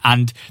icon,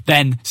 and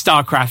then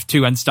StarCraft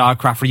 2 and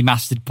StarCraft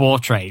remastered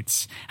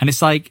portraits. And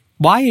it's like,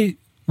 why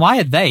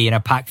are they in a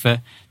pack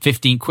for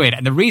 15 quid?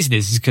 And the reason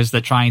is because they're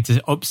trying to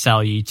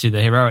upsell you to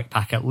the Heroic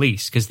pack at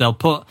least, because they'll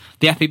put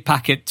the Epic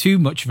pack at too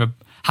much of a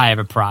high of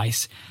a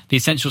price, the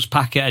Essentials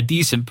pack at a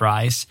decent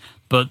price,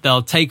 but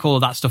they'll take all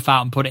of that stuff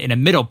out and put it in a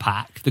middle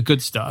pack, the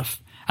good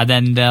stuff, and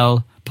then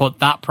they'll put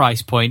that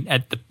price point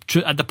at the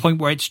point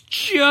where it's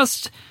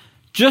just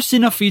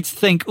enough for you to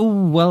think,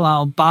 oh, well,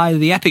 I'll buy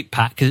the Epic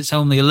pack because it's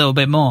only a little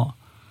bit more.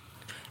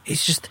 It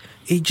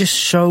just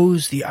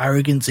shows the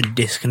arrogance and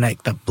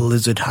disconnect that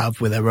Blizzard have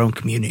with their own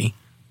community.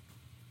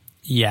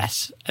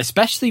 Yes,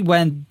 especially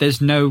when there's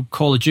no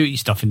Call of Duty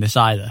stuff in this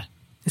either.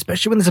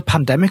 Especially when there's a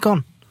pandemic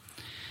on.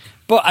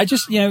 But I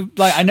just,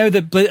 I know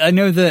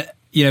that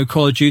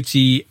Call of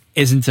Duty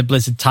isn't a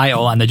Blizzard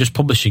title and they're just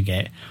publishing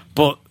it,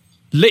 but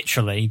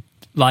literally,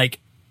 like,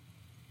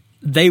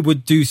 they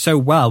would do so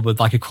well with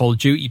like a Call of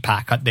Duty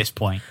pack at this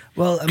point.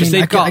 Well, I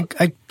mean,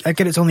 I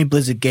get it's only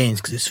Blizzard games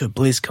because it's for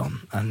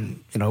BlizzCon,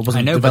 and it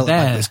wasn't developed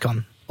by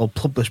BlizzCon or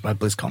published by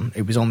BlizzCon.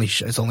 It was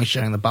it's only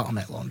sharing the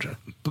Battle.net launcher.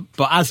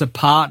 But as a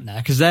partner,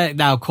 because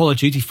now Call of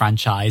Duty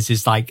franchise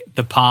is like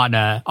the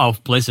partner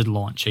of Blizzard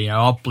launcher,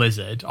 of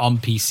Blizzard on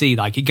PC.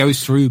 Like it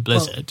goes through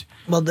Blizzard.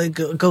 Well,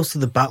 it goes to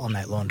the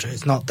Battle.net launcher.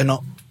 It's not. They're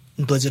not.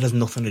 Blizzard has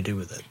nothing to do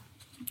with it.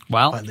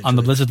 Well, on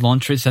the Blizzard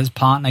launcher, it says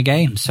partner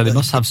games, so they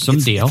must have some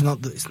deal.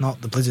 It's not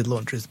the Blizzard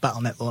launcher, it's the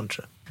Battle.net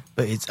launcher.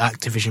 But it's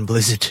Activision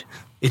Blizzard.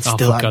 It's for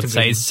still God's Activision.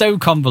 sake, it's so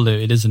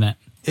convoluted, isn't it?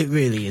 It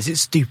really is.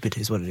 It's stupid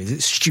is what it is.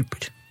 It's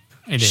stupid.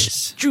 It is.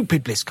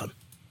 Stupid BlizzCon.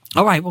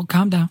 All right, well,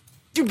 calm down.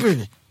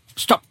 Stupid.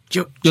 Stop.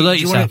 You'll hurt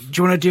yourself. Do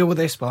you want to deal with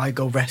this while I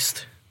go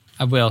rest?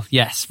 I will,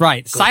 yes.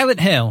 Right, Silent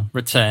Hill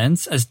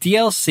returns as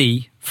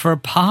DLC for a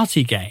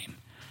party game.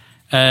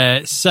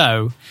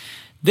 So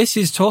this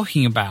is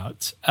talking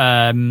about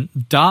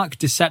Dark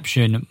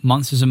Deception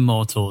Monsters and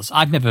Mortals.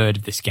 I've never heard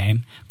of this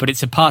game, but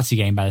it's a party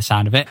game by the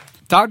sound of it.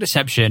 Dark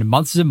Deception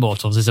Monsters and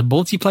Mortals is a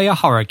multiplayer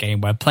horror game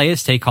where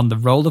players take on the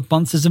role of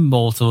monsters and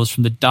mortals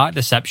from the Dark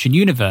Deception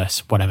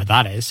universe, whatever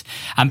that is,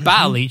 and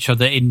battle each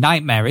other in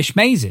nightmarish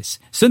mazes.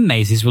 Some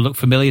mazes will look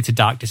familiar to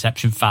Dark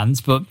Deception fans,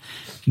 but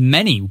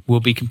many will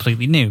be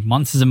completely new.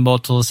 Monsters and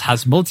Mortals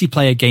has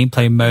multiplayer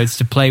gameplay modes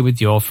to play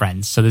with your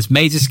friends. So there's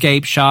Maze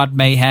Escape, Shard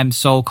Mayhem,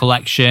 Soul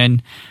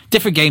Collection,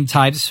 different game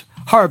types,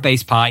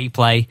 horror-based party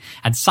play,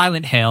 and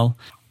Silent Hill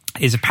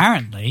is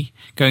apparently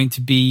going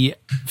to be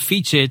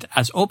featured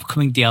as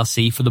upcoming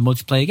DLC for the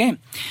multiplayer game.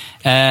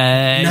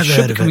 Never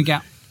heard of it.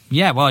 Out.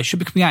 Yeah, well, it should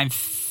be coming out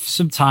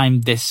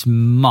sometime this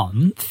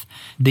month.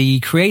 The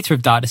creator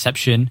of Dark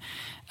Deception,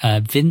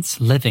 Vince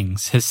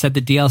Livings, has said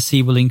the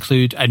DLC will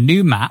include a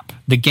new map,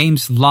 the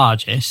game's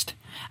largest,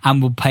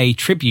 and will pay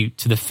tribute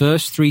to the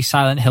first 3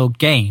 Silent Hill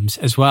games,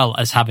 as well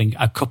as having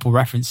a couple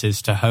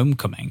references to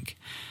Homecoming.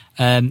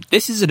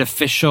 This is an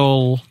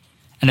official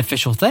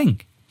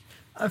thing.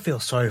 I feel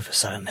sorry for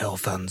Silent Hill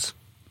fans.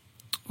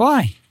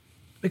 Why?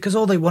 Because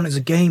all they want is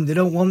a game. They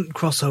don't want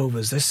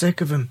crossovers. They're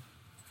sick of them.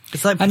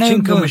 It's like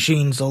pachinko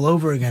machines all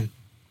over again.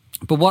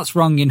 But what's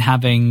wrong with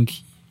having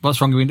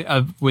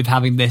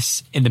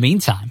this in the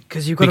meantime?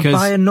 Because you've got to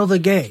buy another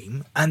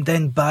game and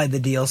then buy the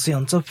DLC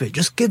on top of it.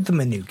 Just give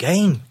them a new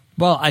game.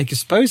 Well, I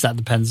suppose that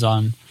depends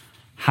on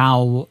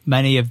how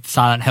many of the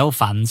Silent Hill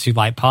fans who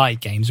like party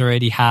games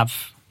already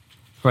have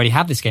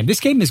this game. This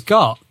game has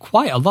got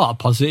quite a lot of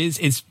positives.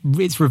 Its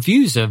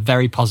reviews are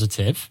very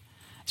positive.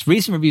 Its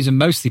recent reviews are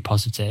mostly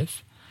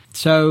positive.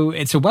 So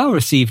it's a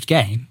well-received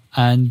game.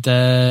 And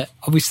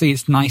obviously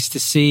it's nice to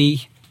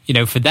see,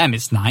 for them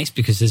it's nice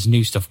because there's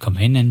new stuff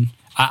coming. And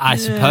I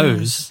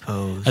suppose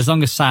as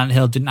long as Silent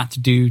Hill didn't have to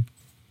do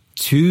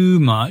too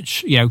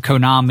much,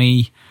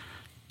 Konami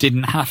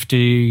didn't have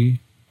to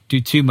do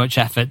too much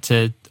effort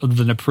to other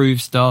than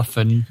approve stuff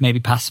and maybe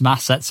pass some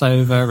assets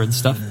over and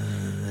stuff.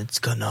 It's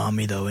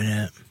Konami though, isn't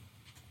it?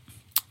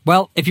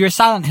 Well, if you're a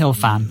Silent Hill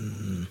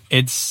fan,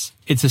 it's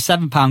a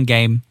 £7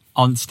 game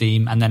on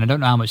Steam, and then I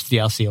don't know how much the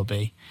DLC will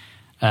be,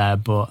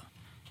 but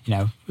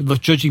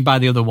judging by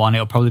the other one,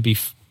 it'll probably be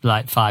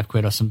like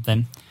 £5 or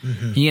something.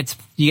 Mm-hmm. You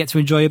get to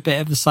enjoy a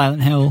bit of the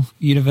Silent Hill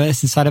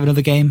universe inside of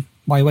another game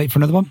while you wait for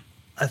another one.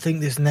 I think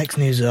this next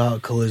news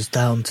article is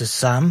down to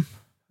Sam.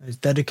 It's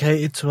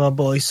dedicated to our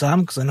boy Sam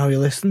because I know he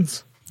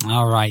listens.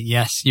 All right.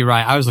 Yes, you're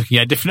right. I was looking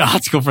at a different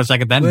article for a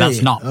second then.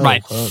 That's not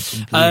right.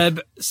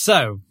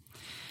 So,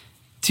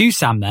 to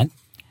Sam then.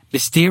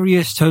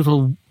 Mysterious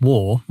Total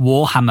War,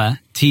 Warhammer,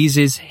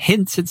 teases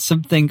hints at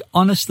something.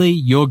 Honestly,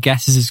 your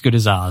guess is as good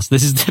as ours.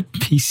 This is the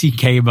PC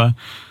Gamer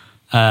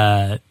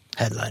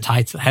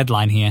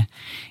headline here.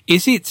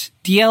 Is it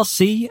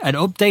DLC, an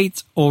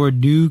update, or a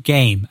new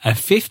game? A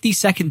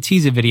 50-second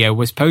teaser video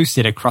was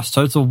posted across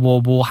Total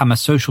War Warhammer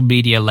social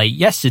media late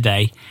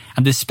yesterday,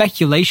 and the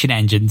speculation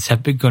engines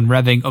have begun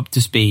revving up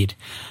to speed.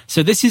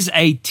 So this is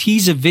a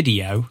teaser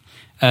video.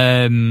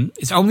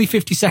 It's only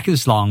 50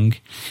 seconds long.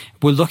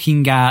 We're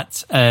looking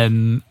at,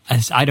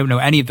 as I don't know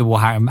any of the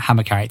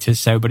Warhammer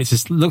characters, but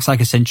it looks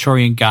like a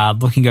Centurion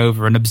Guard looking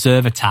over an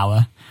observer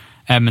tower.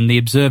 And the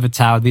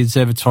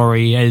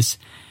observatory has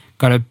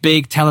got a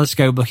big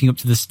telescope looking up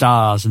to the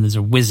stars, and there's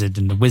a wizard,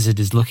 and the wizard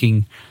is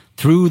looking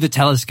through the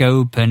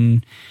telescope,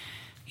 and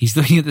he's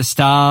looking at the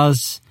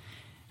stars,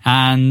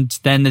 and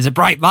then there's a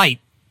bright light,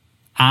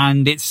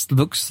 and it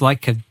looks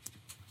like a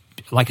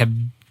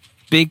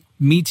big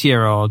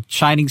meteor or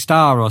shining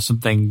star or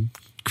something,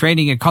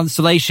 creating a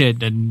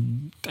constellation,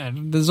 and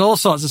there's all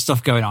sorts of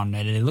stuff going on,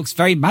 and it looks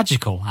very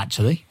magical,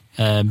 actually.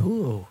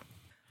 Ooh.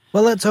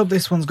 Well, let's hope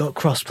this one's got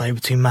crossplay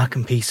between Mac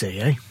and PC,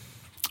 eh?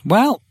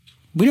 Well,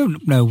 we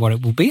don't know what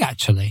it will be,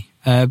 actually.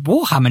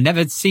 Warhammer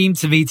never seemed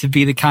to me to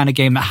be the kind of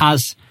game that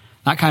has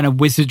that kind of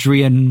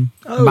wizardry and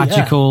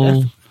magical...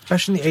 Yeah.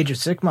 Especially Age of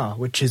Sigmar,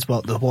 which is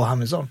what the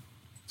Warhammer's on.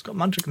 It's got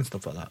magic and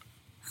stuff like that.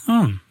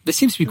 This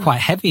seems to be quite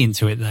heavy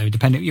into it, though.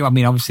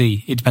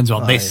 Obviously, it depends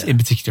what in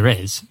particular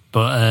is.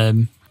 But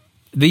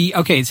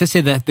it says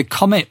here that the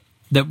comet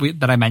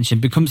that I mentioned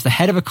becomes the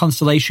head of a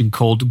constellation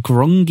called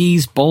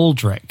Grungy's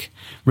Baldric,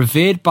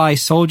 revered by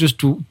soldiers,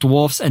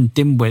 dwarfs, and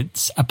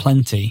dimwits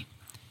aplenty.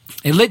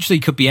 It literally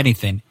could be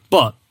anything,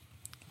 but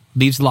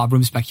leaves a lot of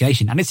room for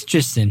speculation, and it's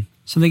interesting.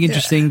 Something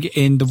interesting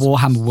in the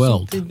Warhammer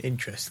world. Something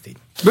interesting.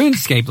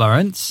 RuneScape,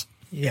 Lawrence.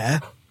 Yeah.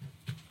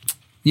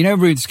 You know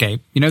RuneScape?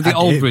 You know the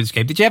old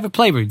RuneScape? Did you ever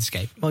play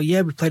RuneScape? Well,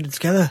 yeah, we played it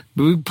together.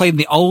 We played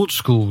the old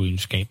school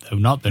RuneScape, though,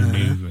 not the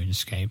new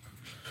RuneScape.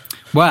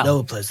 Well, no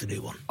one plays the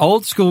new one.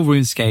 Old school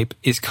RuneScape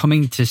is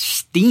coming to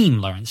Steam,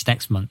 Lawrence,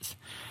 next month.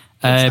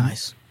 That's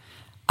nice.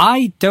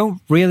 I don't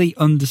really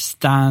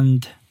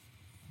understand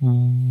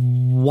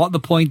what the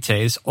point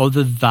is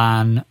other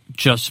than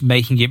just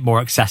making it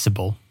more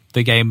accessible,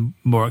 the game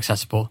more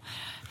accessible.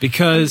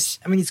 Because...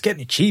 it's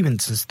getting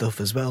achievements and stuff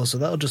as well, so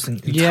that'll just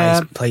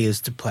entice players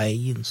to play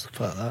and stuff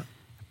like that.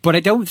 But I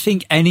don't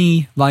think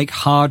any,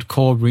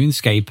 hardcore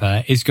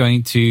RuneScaper is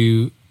going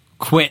to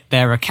quit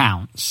their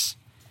accounts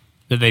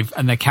that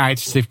and the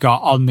characters they've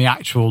got on the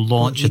actual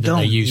launcher that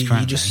they use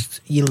currently.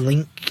 You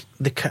link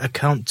the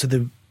account to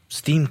the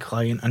Steam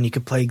client and you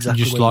can play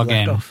exactly just where log you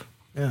left in. off.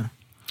 Yeah.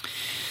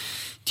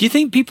 Do you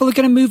think people are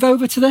going to move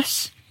over to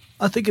this?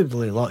 I think it'd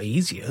be a lot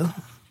easier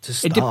to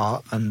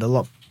start and a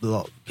lot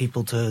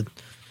people to,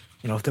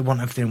 if they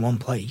want everything in one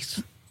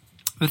place.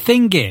 The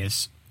thing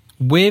is,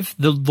 with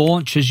the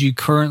launchers you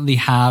currently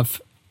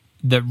have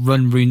that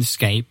run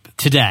RuneScape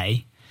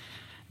today,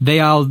 they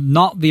are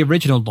not the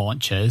original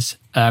launchers.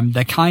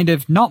 They're kind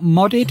of not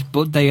modded,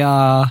 but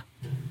they're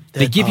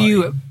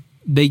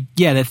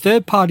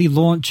third-party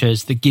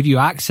launchers that give you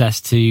access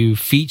to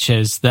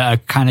features that are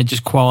kind of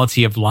just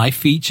quality of life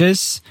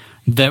features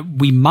that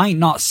we might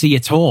not see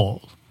at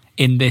all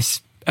in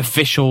this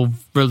official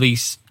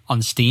release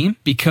on Steam,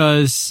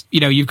 because,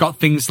 you've got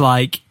things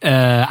like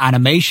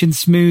animation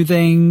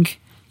smoothing,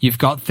 you've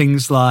got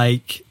things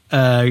like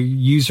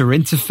user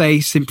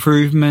interface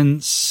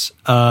improvements.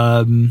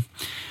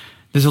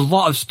 There's a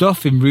lot of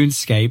stuff in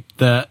RuneScape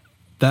that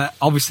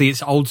obviously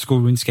it's old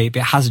school RuneScape.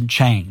 It hasn't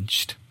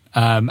changed.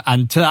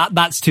 And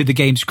that's to the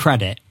game's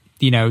credit.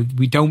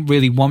 We don't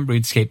really want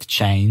RuneScape to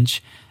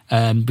change.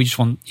 We just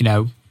want,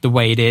 the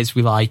way it is.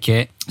 We like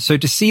it. So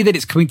to see that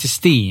it's coming to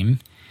Steam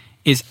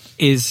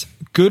is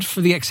good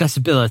for the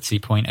accessibility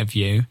point of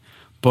view.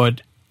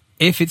 But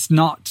if it's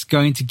not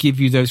going to give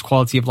you those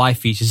quality of life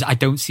features, I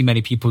don't see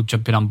many people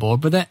jumping on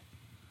board with it.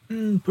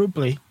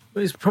 Probably.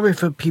 But it's probably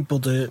for people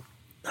that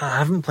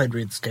haven't played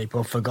RuneScape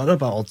or forgot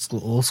about old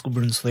school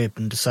RuneScape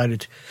and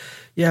decided,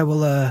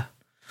 why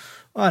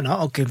not?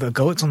 I'll give it a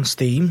go. It's on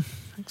Steam,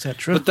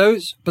 etc. But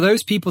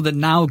those people that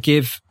now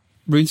give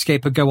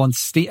RuneScape a go on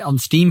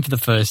Steam for the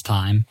first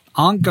time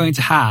aren't going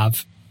to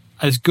have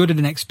as good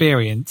an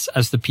experience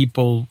as the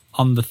people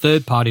on the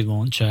third-party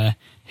launcher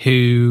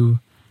who,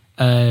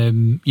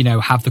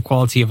 have the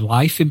quality of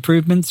life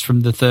improvements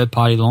from the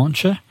third-party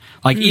launcher.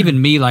 Like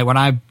even me, like when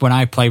I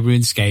play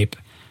RuneScape,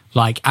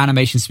 like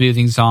animation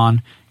smoothing's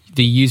on,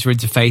 the user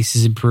interface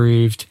is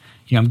improved.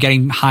 I'm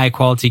getting higher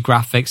quality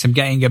graphics. I'm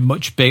getting a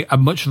much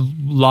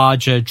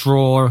larger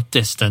draw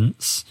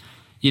distance.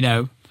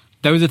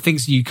 Those are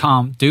things you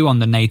can't do on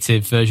the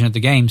native version of the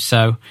game.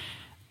 So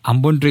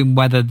I'm wondering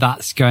whether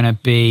that's going to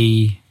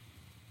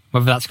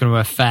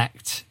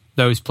affect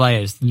those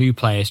players, the new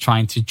players,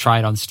 trying to try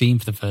it on Steam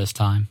for the first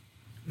time.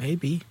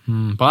 Maybe.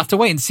 But I'll have to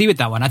wait and see with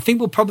that one. I think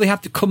we'll probably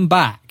have to come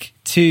back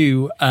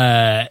to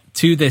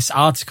this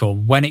article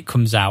when it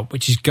comes out,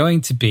 which is going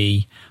to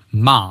be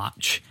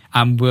March.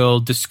 And we'll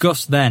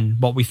discuss then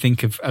what we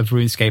think of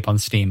RuneScape on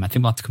Steam. I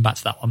think we'll have to come back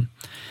to that one.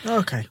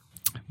 Okay.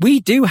 We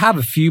do have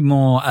a few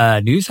more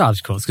news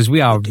articles because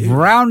we are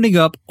rounding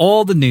up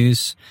all the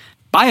news.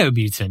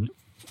 Biomutant.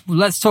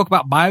 Let's talk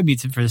about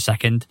Biomutant for a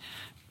second.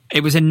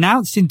 It was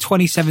announced in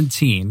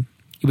 2017.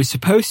 It was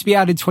supposed to be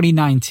out in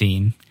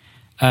 2019,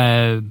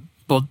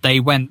 but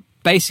they went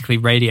basically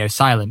radio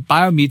silent.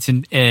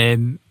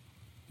 Biomutant,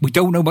 we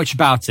don't know much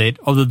about it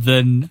other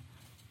than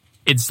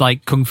it's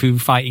like Kung Fu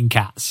fighting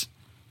cats.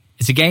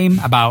 It's a game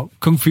about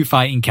Kung Fu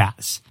fighting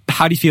cats.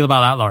 How do you feel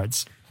about that,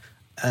 Lawrence?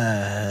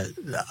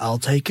 I'll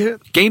take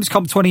it.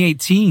 Gamescom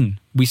 2018,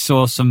 we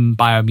saw some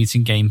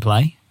Biomutant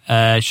gameplay.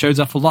 Shows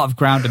off a lot of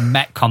ground and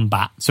mech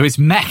combat. So it's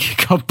mech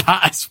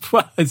combat as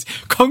well as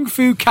Kung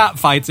Fu cat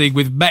fighting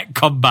with mech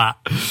combat.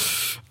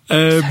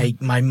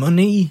 Take my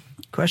money?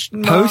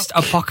 Question mark?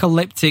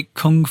 Post-apocalyptic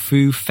Kung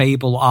Fu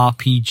Fable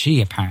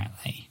RPG,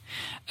 apparently.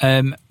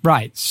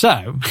 Right,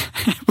 so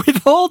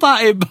with all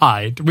that in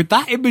mind, with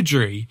that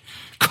imagery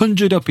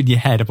conjured up in your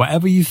head of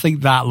whatever you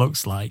think that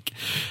looks like,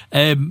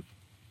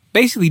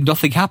 basically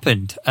nothing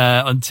happened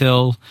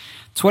until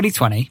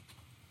 2020,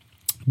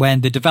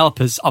 when the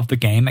developers of the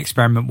game,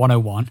 Experiment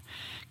 101,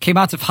 came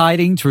out of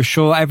hiding to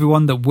assure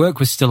everyone that work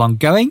was still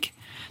ongoing.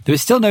 There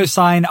was still no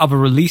sign of a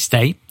release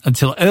date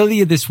until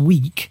earlier this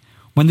week,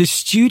 when the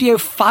studio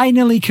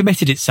finally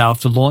committed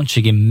itself to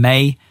launching in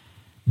May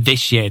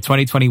this year,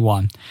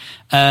 2021.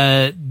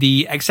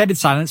 The extended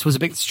silence was a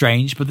bit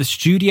strange, but the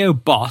studio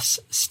boss,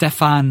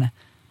 Stefan,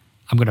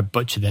 I'm going to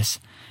butcher this,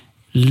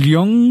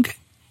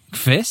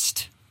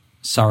 Ljungqvist,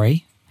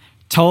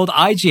 told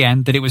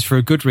IGN that it was for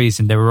a good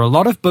reason. There were a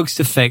lot of bugs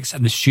to fix,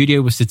 and the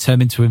studio was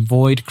determined to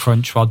avoid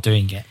crunch while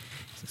doing it.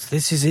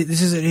 This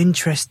is an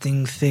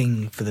interesting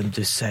thing for them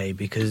to say,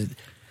 because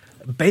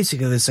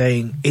basically they're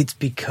saying it's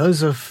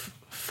because of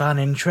fan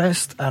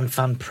interest and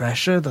fan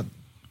pressure that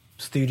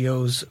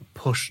studios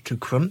push to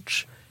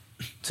crunch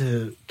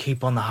to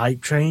keep on the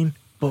hype train,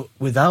 but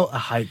without a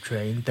hype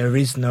train, there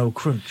is no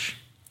crunch.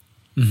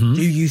 Mm-hmm.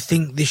 Do you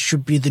think this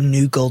should be the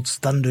new gold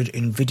standard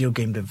in video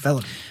game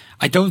development?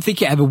 I don't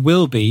think it ever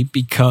will be,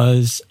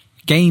 because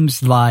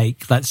games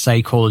like, let's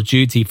say, Call of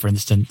Duty, for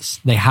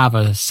instance, they have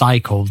a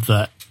cycle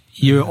that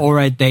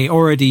they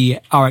already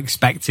are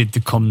expected to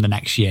come the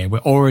next year. We're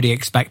already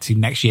expecting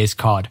next year's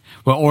COD.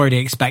 We're already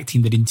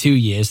expecting that in 2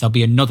 years there'll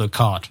be another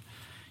COD,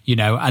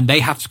 and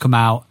they have to come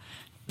out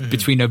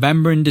between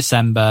November and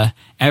December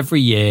every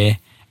year,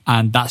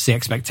 and that's the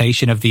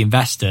expectation of the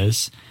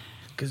investors.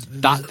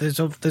 because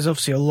there's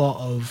obviously a lot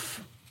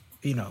of,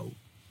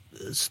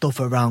 stuff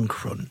around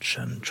crunch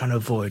and trying to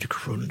avoid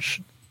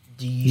crunch.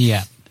 Do you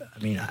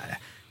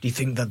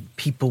think that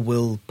people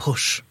will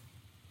push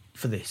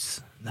for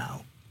this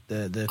now?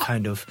 The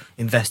kind of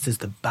investors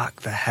to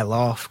back the hell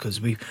off,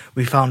 because we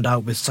found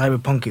out with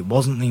Cyberpunk it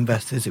wasn't the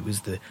investors, it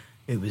was the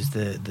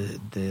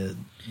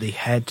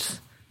head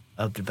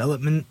of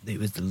development, it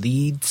was the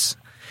leads.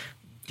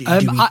 Do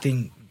we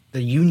think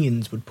the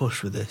unions would push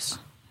for this?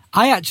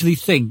 I actually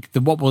think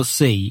that what we'll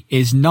see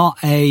is not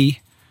a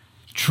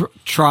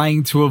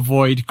trying to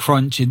avoid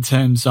crunch in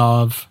terms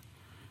of,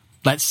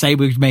 let's say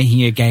we're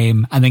making a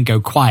game and then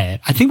go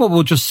quiet. I think what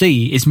we'll just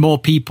see is more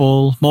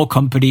people, more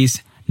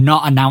companies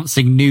not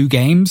announcing new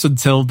games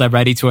until they're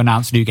ready to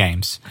announce new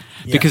games.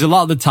 Yeah. Because a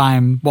lot of the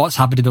time, what's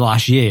happened in the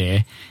last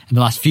year, in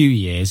the last few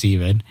years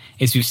even,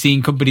 is we've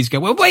seen companies go,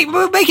 well, wait,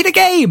 we're making a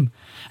game!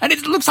 And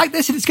it looks like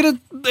this, and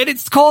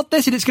it's called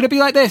this, and it's gonna be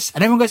like this.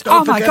 And everyone goes,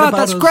 oh my God,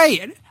 that's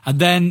great! And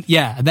then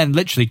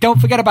literally,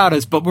 don't forget about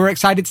us, but we're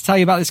excited to tell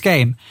you about this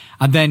game.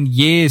 And then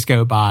years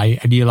go by,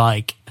 and you're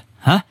like,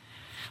 huh?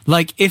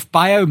 Like, if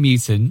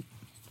Biomutant,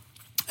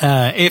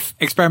 if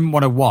Experiment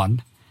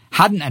 101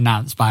 hadn't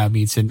announced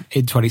Biomutant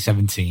in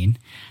 2017,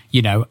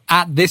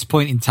 at this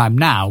point in time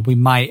now, we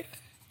might,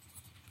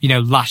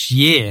 last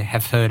year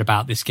have heard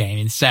about this game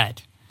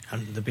instead.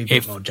 And there'd be a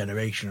bit more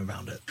generation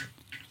around it.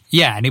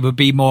 Yeah, and it would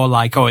be more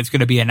like, it's going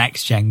to be a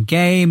next-gen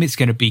game, it's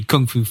going to be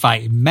Kung Fu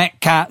Fighting Mech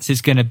Cats,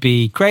 it's going to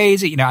be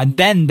crazy, and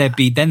then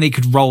they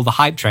could roll the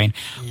hype train.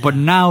 Yeah. But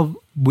now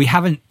we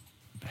haven't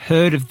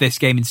heard of this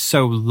game in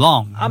so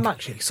long. I'm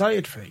actually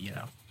excited for it,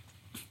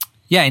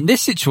 Yeah, in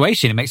this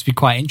situation, it makes me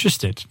quite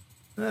interested.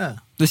 Yeah.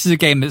 This is a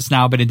game that's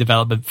now been in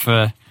development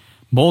for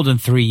more than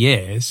 3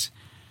 years.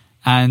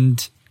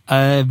 And,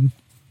 I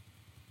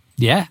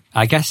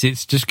guess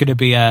it's just going to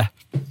be an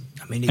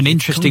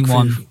interesting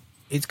one.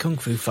 It's Kung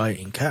Fu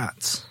Fighting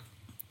Cats.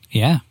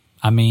 Yeah,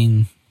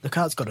 the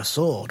cat's got a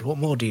sword. What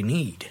more do you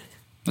need?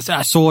 It's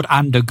a sword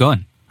and a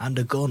gun. At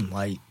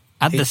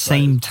the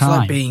same time. It's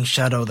like being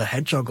Shadow the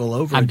Hedgehog all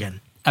over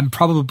again. And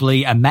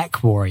probably a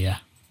mech warrior.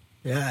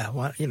 Yeah,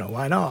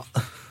 why not?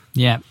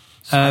 Yeah.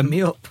 Sign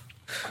me up.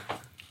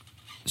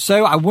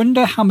 So I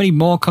wonder how many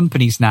more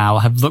companies now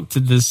have looked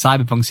at the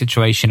Cyberpunk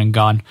situation and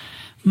gone,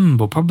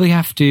 we'll probably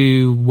have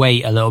to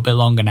wait a little bit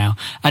longer now.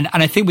 And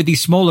I think with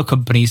these smaller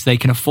companies, they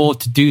can afford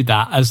to do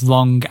that as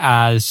long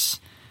as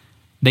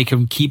they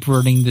can keep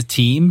running the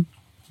team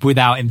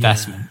without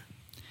investment.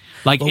 Yeah.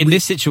 Like in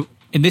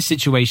this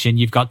situation,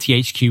 you've got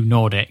THQ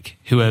Nordic,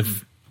 who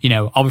have,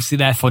 obviously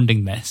they're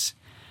funding this.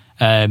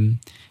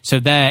 So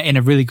they're in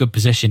a really good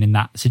position in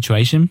that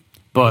situation.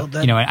 But,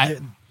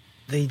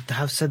 they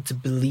have said to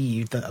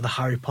believe that the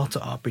Harry Potter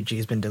RPG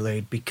has been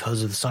delayed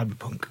because of the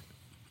Cyberpunk.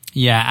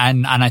 Yeah,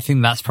 and I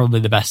think that's probably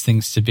the best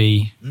things to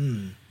be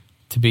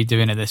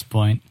doing at this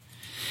point.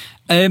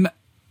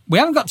 We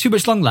haven't got too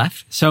much long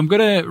left, so I'm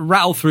going to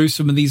rattle through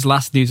some of these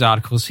last news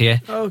articles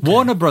here. Okay.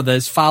 Warner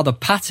Brothers filed a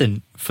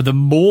patent for the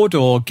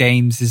Mordor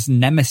Games'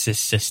 Nemesis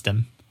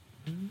system.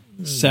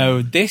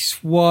 So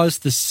this was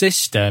the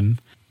system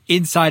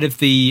inside of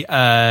the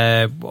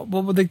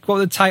what were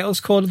the titles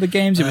called of the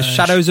games? It was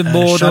Shadows of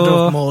Mordor,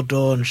 Shadow of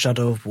Mordor, and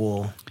Shadow of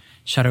War.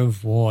 Shadow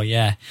of War,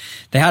 yeah.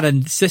 They had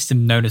a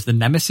system known as the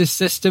Nemesis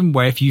system,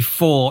 where if you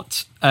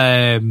fought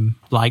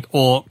like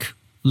orc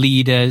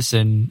leaders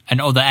and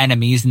other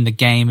enemies in the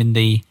game in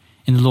the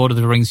Lord of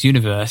the Rings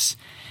universe,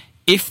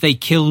 if they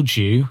killed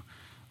you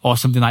or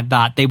something like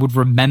that, they would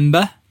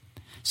remember.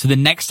 So the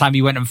next time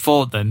you went and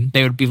fought them,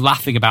 they would be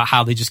laughing about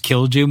how they just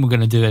killed you and we're going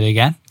to do it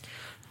again.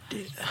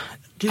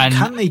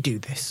 Can they do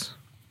this?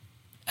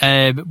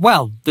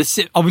 Well,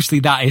 obviously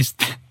that is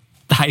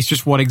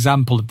just one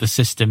example of the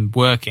system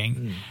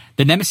working.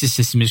 The Nemesis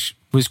system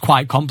was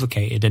quite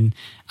complicated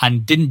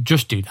and didn't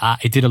just do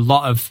that. It did a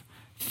lot of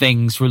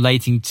things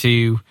relating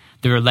to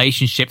the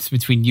relationships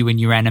between you and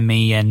your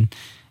enemy and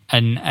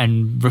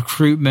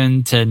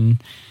recruitment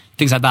and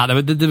things like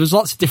that. There was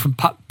lots of different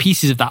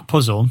pieces of that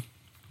puzzle,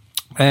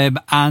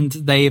 and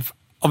they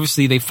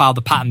filed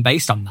a patent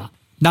based on that.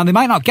 Now they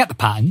might not get the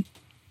patent,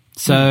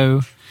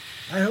 so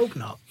I hope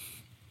not.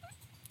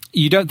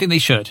 You don't think they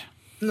should?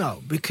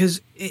 No,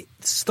 because it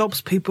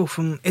stops people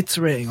from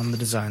iterating on the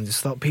designs. It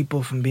stops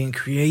people from being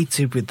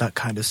creative with that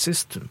kind of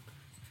system.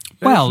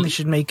 Well, they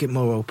should make it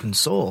more open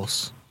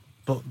source,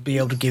 but be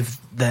able to give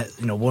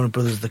Warner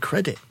Brothers the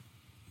credit.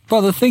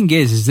 Well, the thing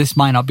is this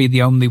might not be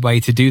the only way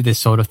to do this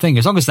sort of thing.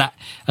 As long as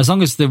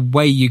the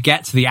way you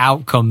get to the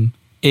outcome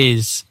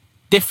is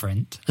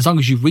different, as long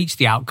as you reach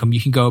the outcome, you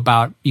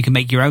can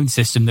make your own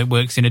system that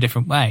works in a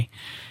different way.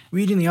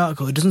 Reading the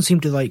article, it doesn't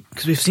seem to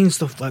because we've seen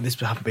stuff like this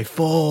happen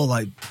before,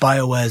 like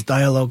BioWare's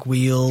Dialogue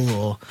Wheel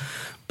or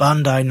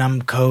Bandai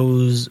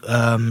Namco's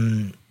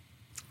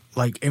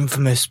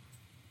infamous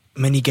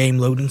mini-game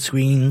loading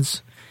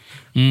screens.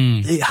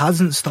 It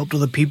hasn't stopped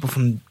other people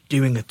from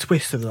doing a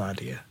twist of the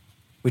idea,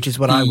 which is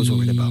what I was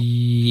worried about.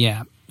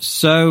 Yeah.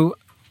 So,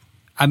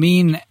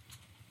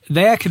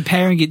 they're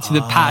comparing it to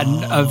the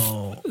pattern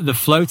of the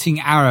floating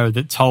arrow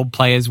that told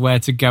players where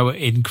to go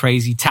in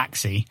Crazy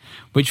Taxi,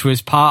 which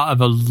was part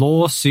of a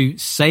lawsuit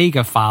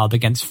Sega filed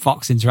against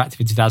Fox Interactive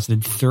in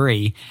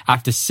 2003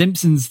 after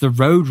Simpsons The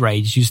Road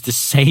Rage used the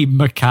same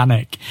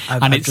mechanic.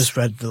 I've just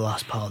read the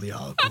last part of the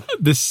article.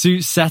 The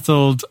suit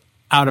settled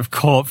out of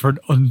court for an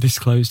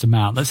undisclosed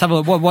amount. Let's have a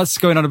look. What's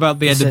going on about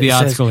the end of the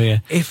article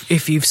here?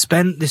 If you've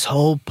spent this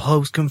whole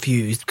post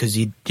confused because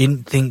you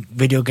didn't think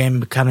video game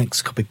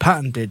mechanics could be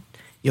patented,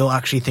 you're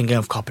actually thinking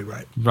of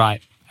copyright.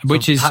 Right.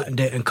 Which is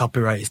patented and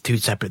copyright is two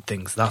separate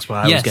things. That's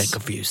why I was getting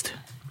confused.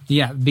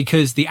 Yeah,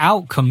 because the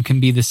outcome can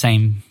be the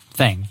same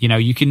thing.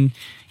 You can,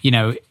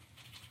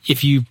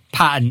 if you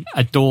patent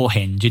a door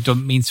hinge, it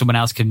doesn't mean someone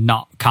else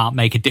can't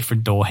make a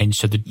different door hinge.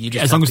 So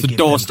as long as the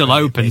door still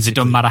opens, it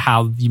doesn't matter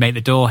how you make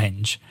the door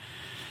hinge.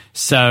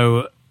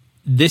 So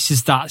this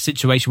is that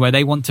situation where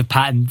they want to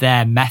patent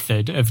their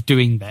method of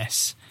doing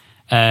this,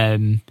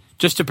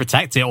 just to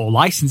protect it or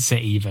license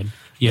it even.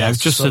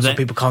 Just so that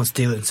people can't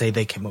steal it and say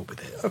they came up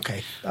with it.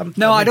 Okay.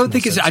 No, I don't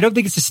think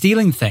it's a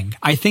stealing thing.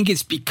 I think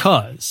it's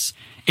because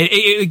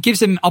it gives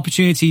them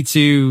opportunity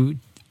to,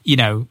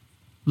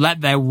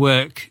 let their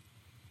work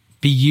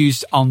be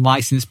used on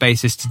license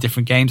basis to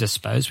different games, I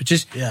suppose, which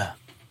is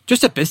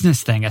just a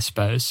business thing, I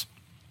suppose.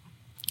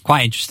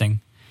 Quite interesting.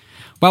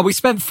 Well, we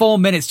spent 4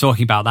 minutes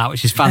talking about that,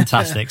 which is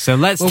fantastic. So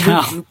let's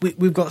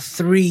we've got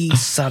 3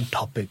 sad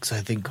topics,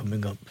 I think,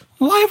 coming up.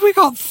 Why have we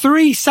got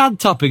 3 sad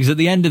topics at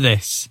the end of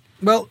this?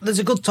 Well, there's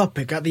a good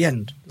topic at the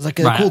end. It's like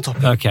a cool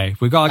topic. Okay,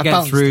 we've got to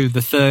get through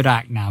the third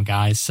act now,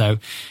 guys. So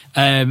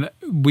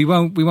we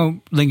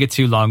won't linger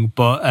too long,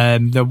 but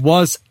there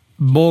was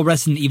more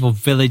Resident Evil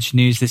Village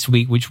news this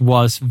week, which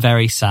was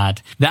very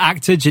sad. The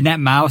actor Jeanette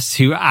Mouse,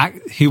 who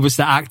was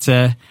the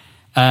actor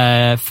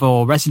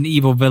for Resident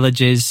Evil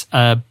Village's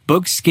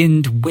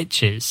Bug-Skinned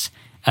Witches,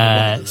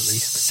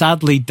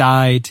 sadly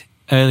died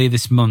earlier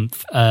this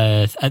month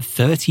at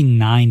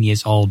 39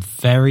 years old.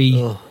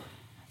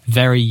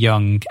 Very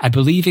young. I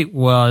believe it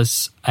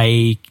was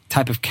a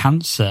type of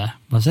cancer,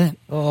 was it?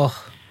 Oh.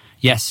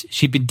 Yes,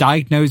 she'd been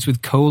diagnosed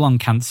with colon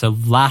cancer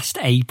last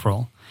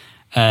April.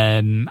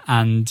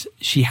 And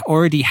she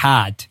already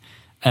had,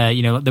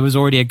 there was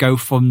already a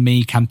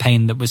GoFundMe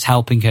campaign that was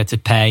helping her to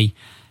pay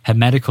her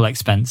medical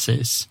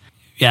expenses.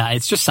 Yeah,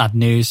 it's just sad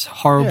news.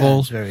 Horrible. Yeah,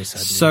 it's very sad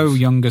news. So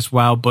young as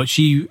well, but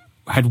she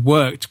had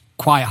worked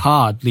quite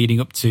hard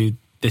leading up to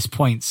this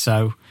point,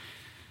 so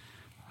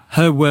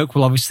her work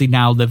will obviously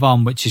now live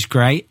on, which is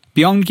great.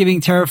 Beyond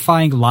giving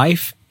terrifying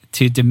life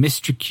to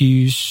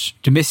Dimitrescu's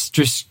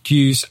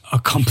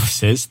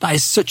accomplices, that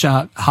is such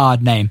a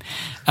hard name.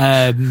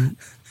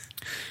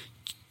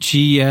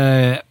 She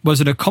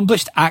was an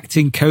accomplished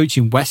acting coach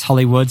in West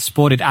Hollywood,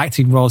 sported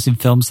acting roles in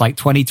films like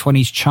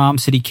 2020's Charm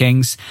City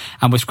Kings,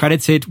 and was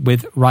credited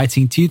with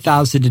writing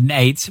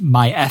 2008's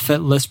My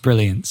Effortless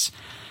Brilliance.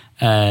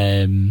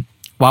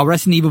 While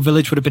Resident Evil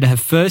Village would have been her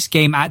first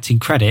game acting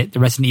credit, the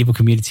Resident Evil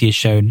community has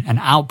shown an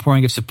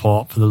outpouring of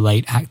support for the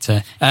late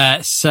actor.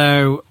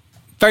 So,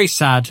 very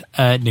sad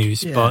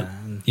news, but,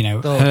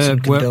 her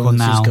work will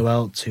now go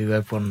out to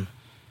everyone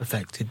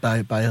affected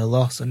by her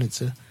loss, and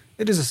it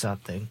is a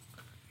sad thing.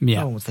 Yeah.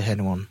 No one wants to hear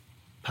anyone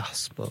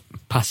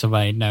pass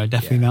away. No,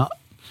 definitely not.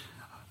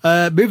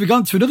 Moving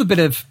on to another bit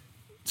of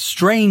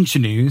strange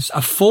news. A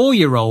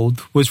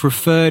 4-year-old was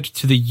referred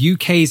to the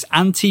UK's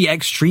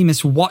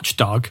anti-extremist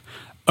watchdog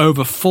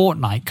over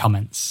Fortnite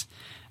comments.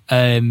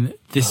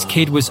 This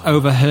kid was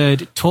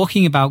overheard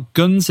talking about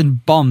guns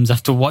and bombs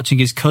after watching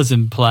his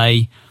cousin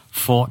play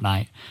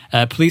Fortnite.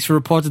 Police were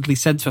reportedly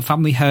sent to a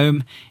family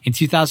home in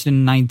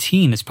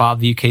 2019 as part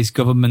of the UK's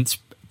government's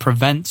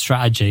Prevent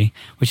strategy,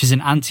 which is an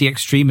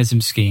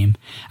anti-extremism scheme,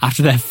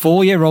 after their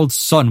 4-year-old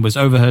son was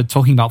overheard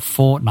talking about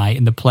Fortnite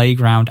in the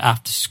playground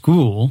after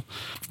school.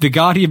 The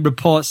Guardian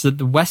reports that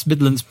the West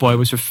Midlands boy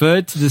was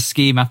referred to the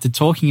scheme after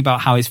talking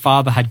about how his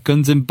father had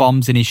guns and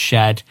bombs in his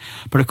shed,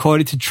 but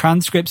according to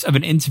transcripts of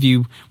an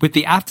interview with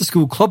the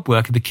after-school club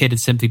worker, the kid had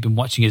simply been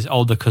watching his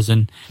older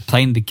cousin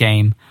playing the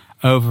game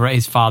over at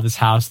his father's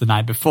house the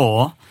night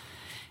before.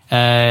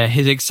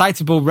 His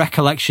excitable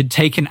recollection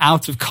taken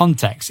out of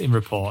context in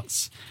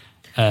reports.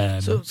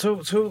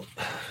 So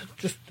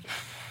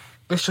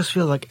let's just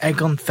feel like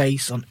egg on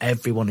face on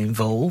everyone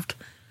involved.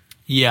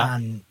 Yeah.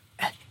 And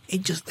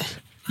it just...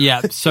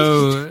 Yeah,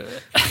 so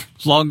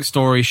long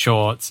story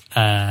short,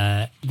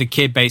 the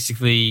kid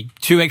basically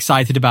too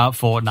excited about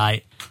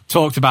Fortnite,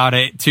 talked about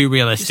it too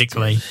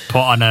realistically,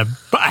 put on a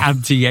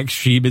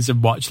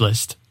anti-extremism watch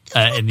list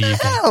in the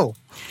UK. Hell?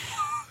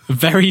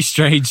 Very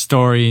strange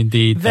story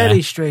indeed.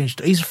 Very strange.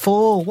 He's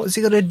 4. What's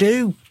he going to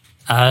do?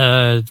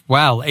 It's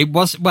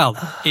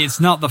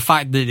not the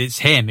fact that it's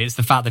him. It's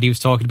the fact that he was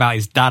talking about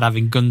his dad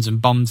having guns and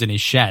bombs in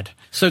his shed.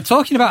 So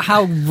talking about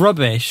how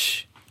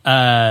rubbish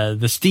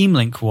the Steam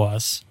Link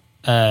was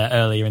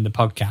earlier in the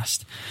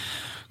podcast,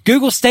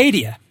 Google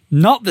Stadia,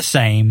 not the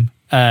same,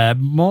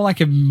 more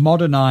like a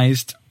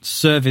modernized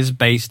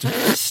service-based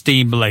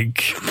Steam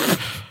Link,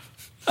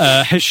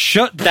 has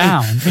shut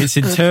down its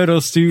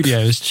internal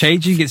studios,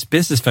 changing its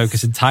business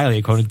focus entirely,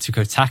 according to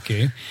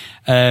Kotaku.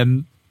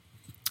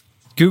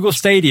 Google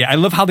Stadia. I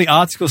love how the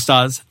article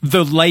starts,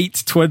 the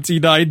late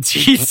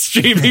 2019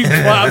 streaming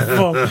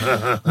platform.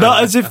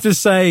 Not as if to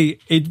say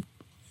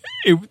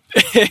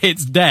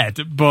it's dead,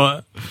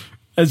 but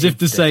as if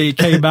to say it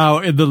came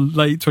out in the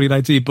late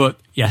 2019. But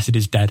yes, it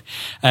is dead.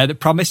 The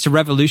promise to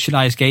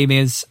revolutionize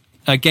gaming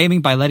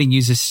by letting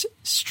users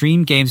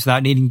stream games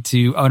without needing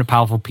to own a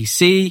powerful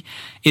PC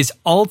is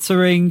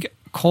altering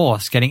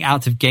course, getting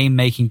out of game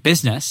making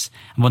business,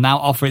 and will now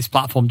offer its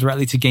platform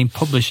directly to game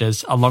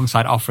publishers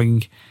alongside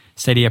offering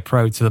Stadia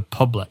Pro to the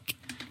public.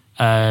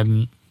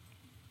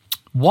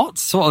 What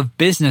sort of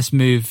business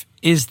move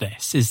is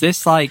this? Is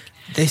this like...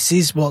 This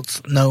is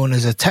what's known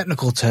as a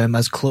technical term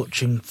as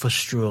clutching for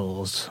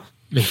straws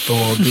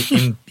before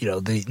the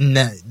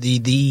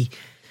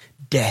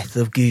death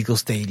of Google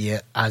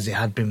Stadia as it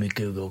had been with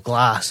Google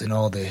Glass and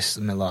all this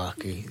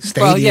malarkey.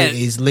 Stadia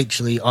is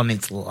literally on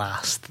its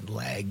last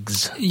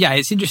legs. Yeah,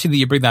 it's interesting that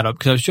you bring that up,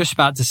 because I was just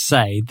about to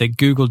say that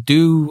Google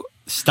do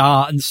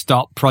start and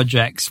stop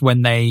projects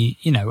when they,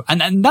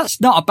 and that's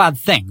not a bad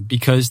thing,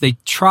 because they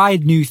try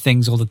new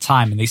things all the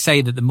time, and they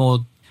say that the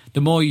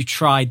more you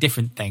try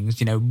different things,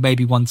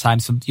 maybe one time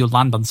you'll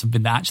land on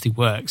something that actually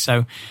works.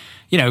 So,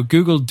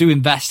 Google do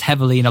invest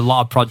heavily in a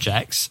lot of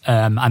projects,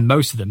 and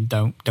most of them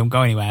don't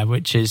go anywhere,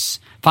 which is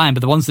fine.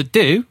 But the ones that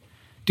do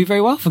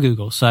very well for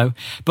Google. So,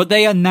 but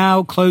they are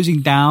now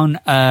closing down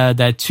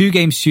their 2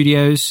 game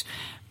studios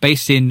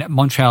based in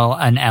Montreal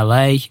and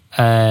LA.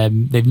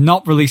 They've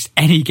not released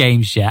any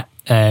games yet.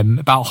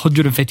 About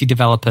 150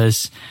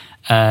 developers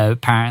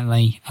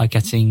apparently are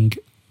getting,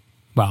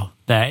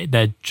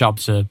 their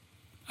jobs are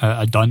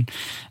done.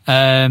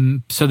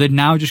 So they're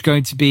now just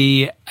going to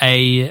be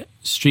a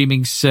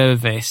streaming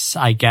service,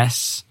 I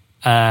guess.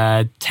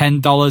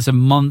 $10 a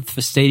month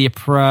for Stadia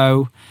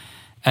Pro.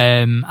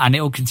 And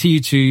it will continue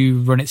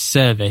to run its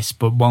service,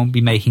 but won't be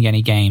making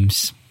any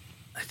games.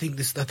 I think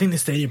the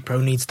Stadia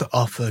Pro needs to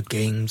offer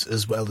games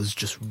as well as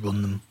just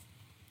run them.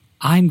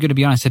 I'm going to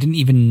be honest, I didn't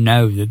even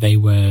know that they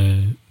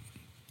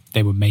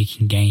were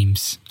making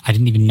games. I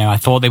didn't even know. I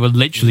thought they were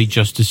literally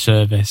just a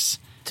service.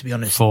 To be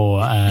honest,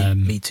 for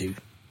me too.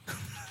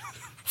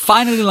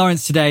 Finally,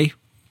 Lawrence, today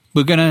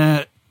we're going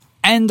to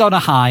end on a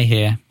high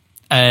here.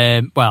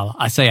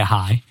 I say a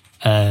high.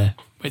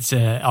 It's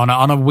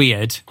on a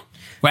weird.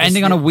 We're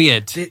ending on a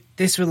weird.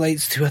 This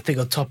relates to, I think,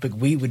 a topic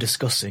we were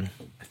discussing,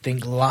 I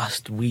think,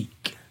 last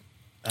week.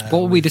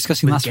 What were we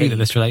discussing last week that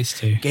this relates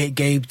to?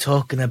 Gabe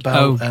talking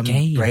about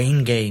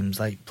brain games,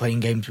 like playing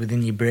games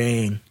within your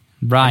brain.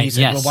 Right, and he said,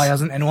 yes. Well, why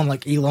hasn't anyone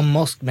like Elon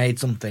Musk made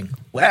something?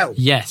 Well.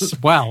 Yes,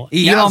 well,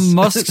 Elon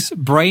Musk's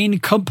brain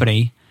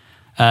company,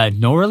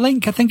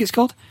 Neuralink, I think it's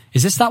called.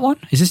 Is this that one?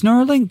 Is this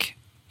Neuralink?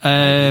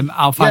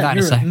 I'll find out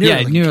in a second.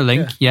 Yeah,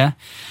 Neuralink, yeah.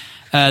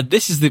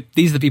 These are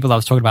the people I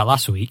was talking about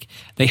last week.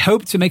 They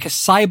hope to make a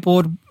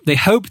cyborg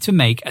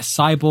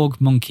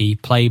monkey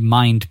play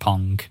Mind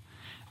Pong.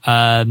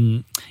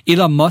 Elon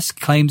Musk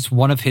claims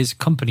one of his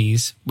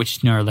companies, which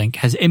is Neuralink,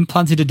 has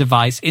implanted a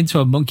device into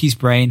a monkey's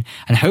brain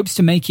and hopes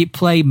to make it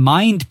play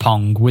Mind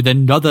Pong with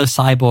another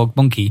cyborg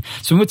monkey.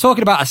 So when we're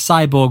talking about a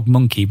cyborg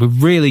monkey, we're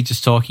really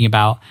just talking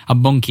about a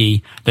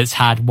monkey that's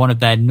had one of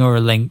their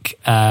Neuralink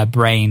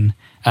brain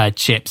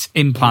chips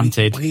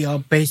implanted. We are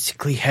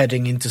basically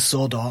heading into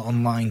Sword Art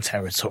Online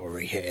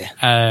territory here.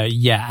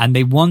 And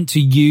they want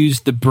to use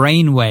the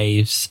brain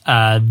waves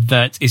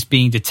that is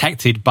being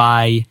detected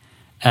by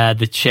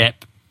the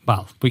chip.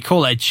 Well, we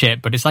call it a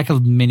chip, but it's like a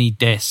mini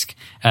disc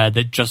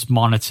that just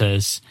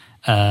monitors.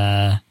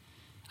 I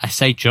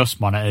say just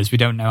monitors. We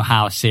don't know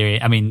how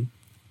serious. I mean,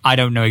 I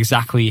don't know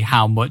exactly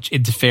how much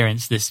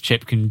interference this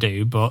chip can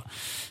do, but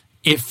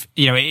if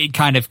it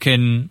kind of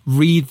can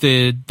read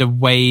the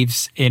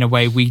waves in a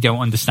way we don't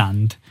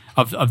understand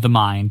of the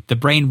mind, the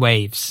brain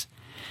waves,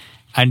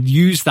 and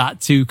use that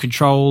to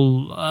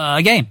control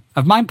a game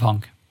of Mind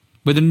Pong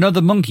with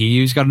another monkey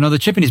who's got another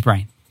chip in his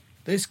brain.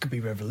 This could be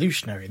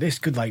revolutionary. This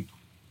could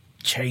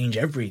change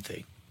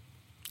everything.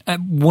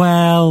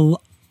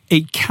 Well,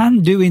 it can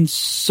do in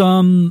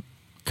some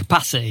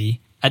capacity.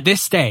 At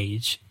this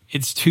stage,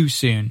 it's too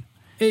soon.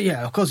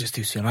 Yeah, of course it's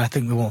too soon. I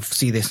think we won't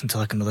see this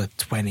until another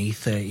 20,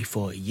 30,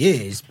 40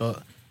 years,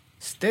 but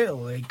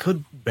still, it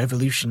could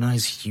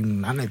revolutionize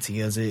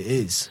humanity as it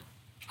is.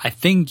 I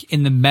think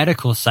in the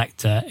medical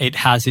sector, it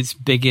has its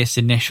biggest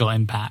initial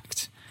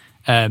impact.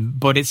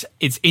 But it's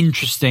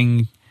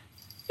interesting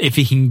if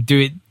he can do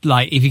it,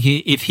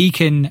 if he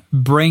can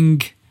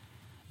bring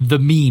the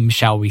meme,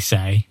 shall we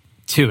say,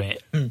 to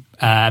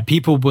it.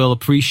 People will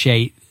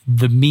appreciate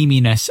the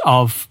meminess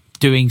of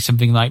doing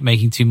something like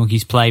making two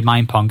monkeys play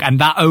Mind Pong, and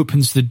that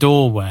opens the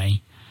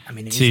doorway. I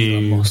mean, it is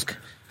Elon Musk.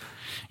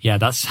 Yeah,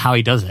 that's how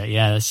he does it.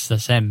 Yeah,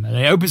 that's him.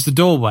 It opens the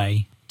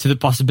doorway to the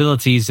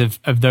possibilities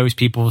of those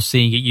people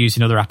seeing it used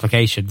in other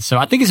applications. So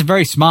I think it's a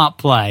very smart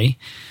play.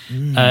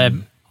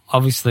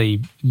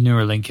 Obviously,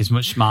 Neuralink is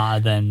much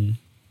smarter than...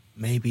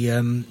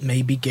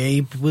 Maybe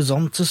Gabe was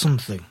onto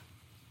something.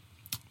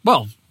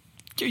 Well,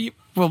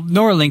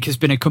 Neuralink has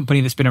been a company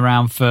that's been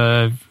around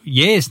for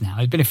years now.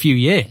 It's been a few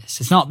years.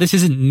 This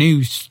isn't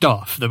new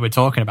stuff that we're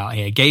talking about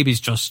here. Gabe is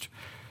just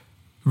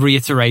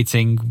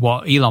reiterating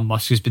what Elon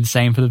Musk has been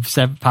saying for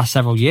the past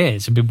several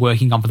years and been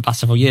working on for the past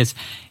several years.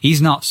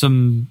 He's not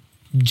some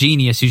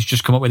genius who's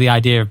just come up with the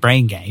idea of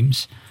brain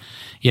games,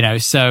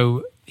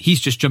 so he's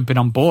just jumping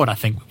on board, I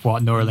think, with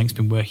what Neuralink's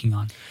been working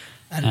on.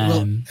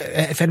 And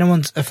if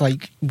anyone's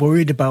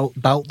worried about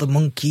the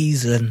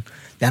monkeys and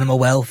the animal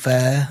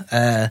welfare,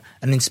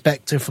 an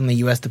inspector from the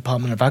US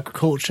Department of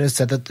Agriculture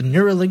said that the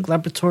Neuralink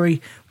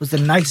laboratory was the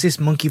nicest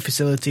monkey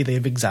facility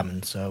they've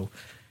examined. So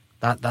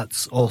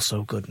that's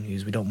also good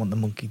news. We don't want the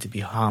monkey to be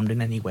harmed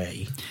in any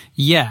way.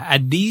 Yeah,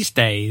 and these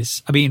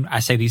days,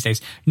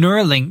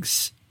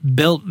 Neuralink's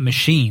built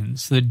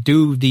machines that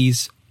do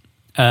these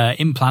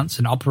implants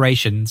and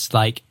operations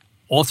like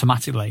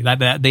automatically.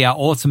 Like they are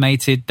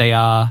automated. They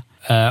are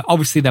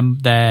obviously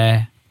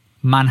they're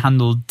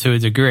manhandled to a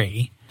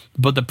degree,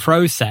 but the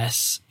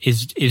process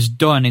is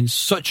done in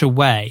such a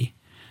way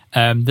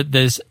that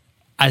there's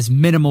as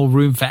minimal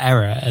room for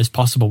error as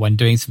possible when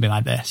doing something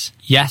like this.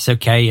 Yes,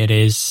 okay, it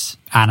is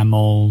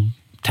animal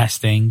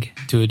testing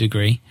to a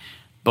degree,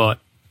 but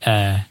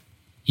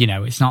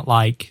it's not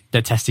like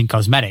they're testing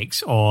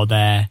cosmetics or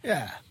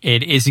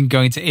it isn't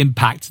going to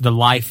impact the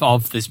life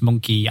of this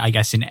monkey, I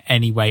guess, in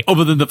any way,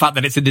 other than the fact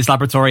that it's in this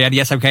laboratory. And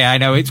yes, okay, I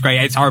know it's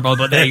great, it's horrible,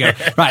 but there you go.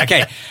 Right,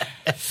 okay.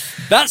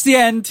 That's the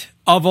end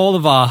of all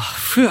of our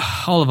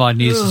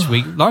news this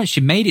week. Lawrence,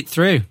 you made it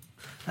through.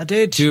 I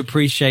did. Do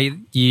appreciate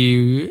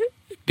you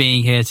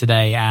being here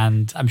today,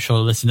 and I'm sure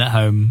the listener at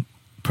home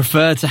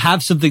prefer to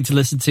have something to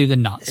listen to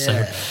than not.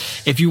 So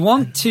if you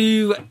want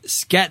to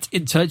get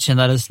in touch and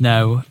let us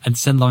know and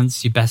send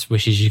Lawrence your best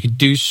wishes, you can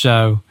do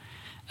so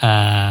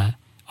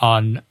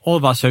on all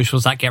of our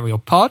socials at Get Real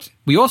Pod.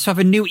 We also have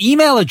a new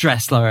email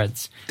address,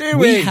 Lawrence.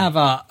 We have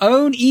our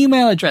own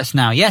email address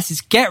now. Yes,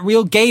 it's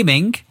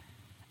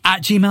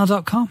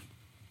getrealgaming@gmail.com.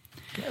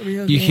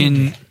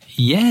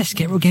 Yes,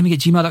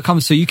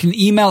 getrealgaming@gmail.com. So you can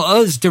email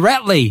us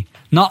directly,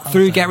 not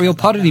through Get Real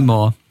Pod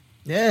anymore.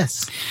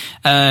 Yes.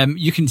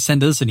 You can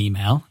send us an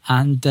email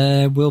and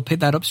we'll pick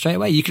that up straight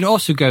away. You can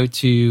also go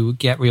to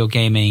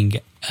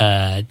getrealgaming.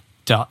 I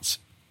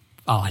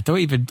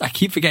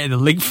keep forgetting the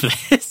link for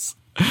this.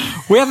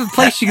 We have a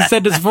place you can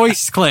send us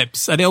voice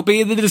clips and it'll be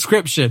in the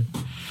description.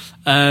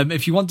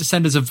 If you want to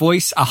send us a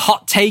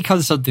hot take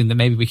on something that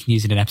maybe we can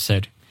use in an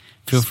episode,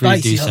 feel free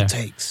to do so.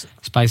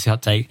 Spicy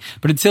hot take.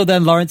 But until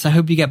then, Lawrence, I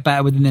hope you get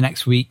better within the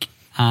next week.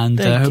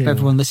 And I hope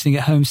everyone listening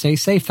at home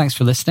stays safe. Thanks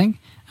for listening.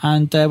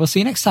 And we'll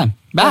see you next time.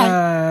 Bye.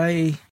 Bye.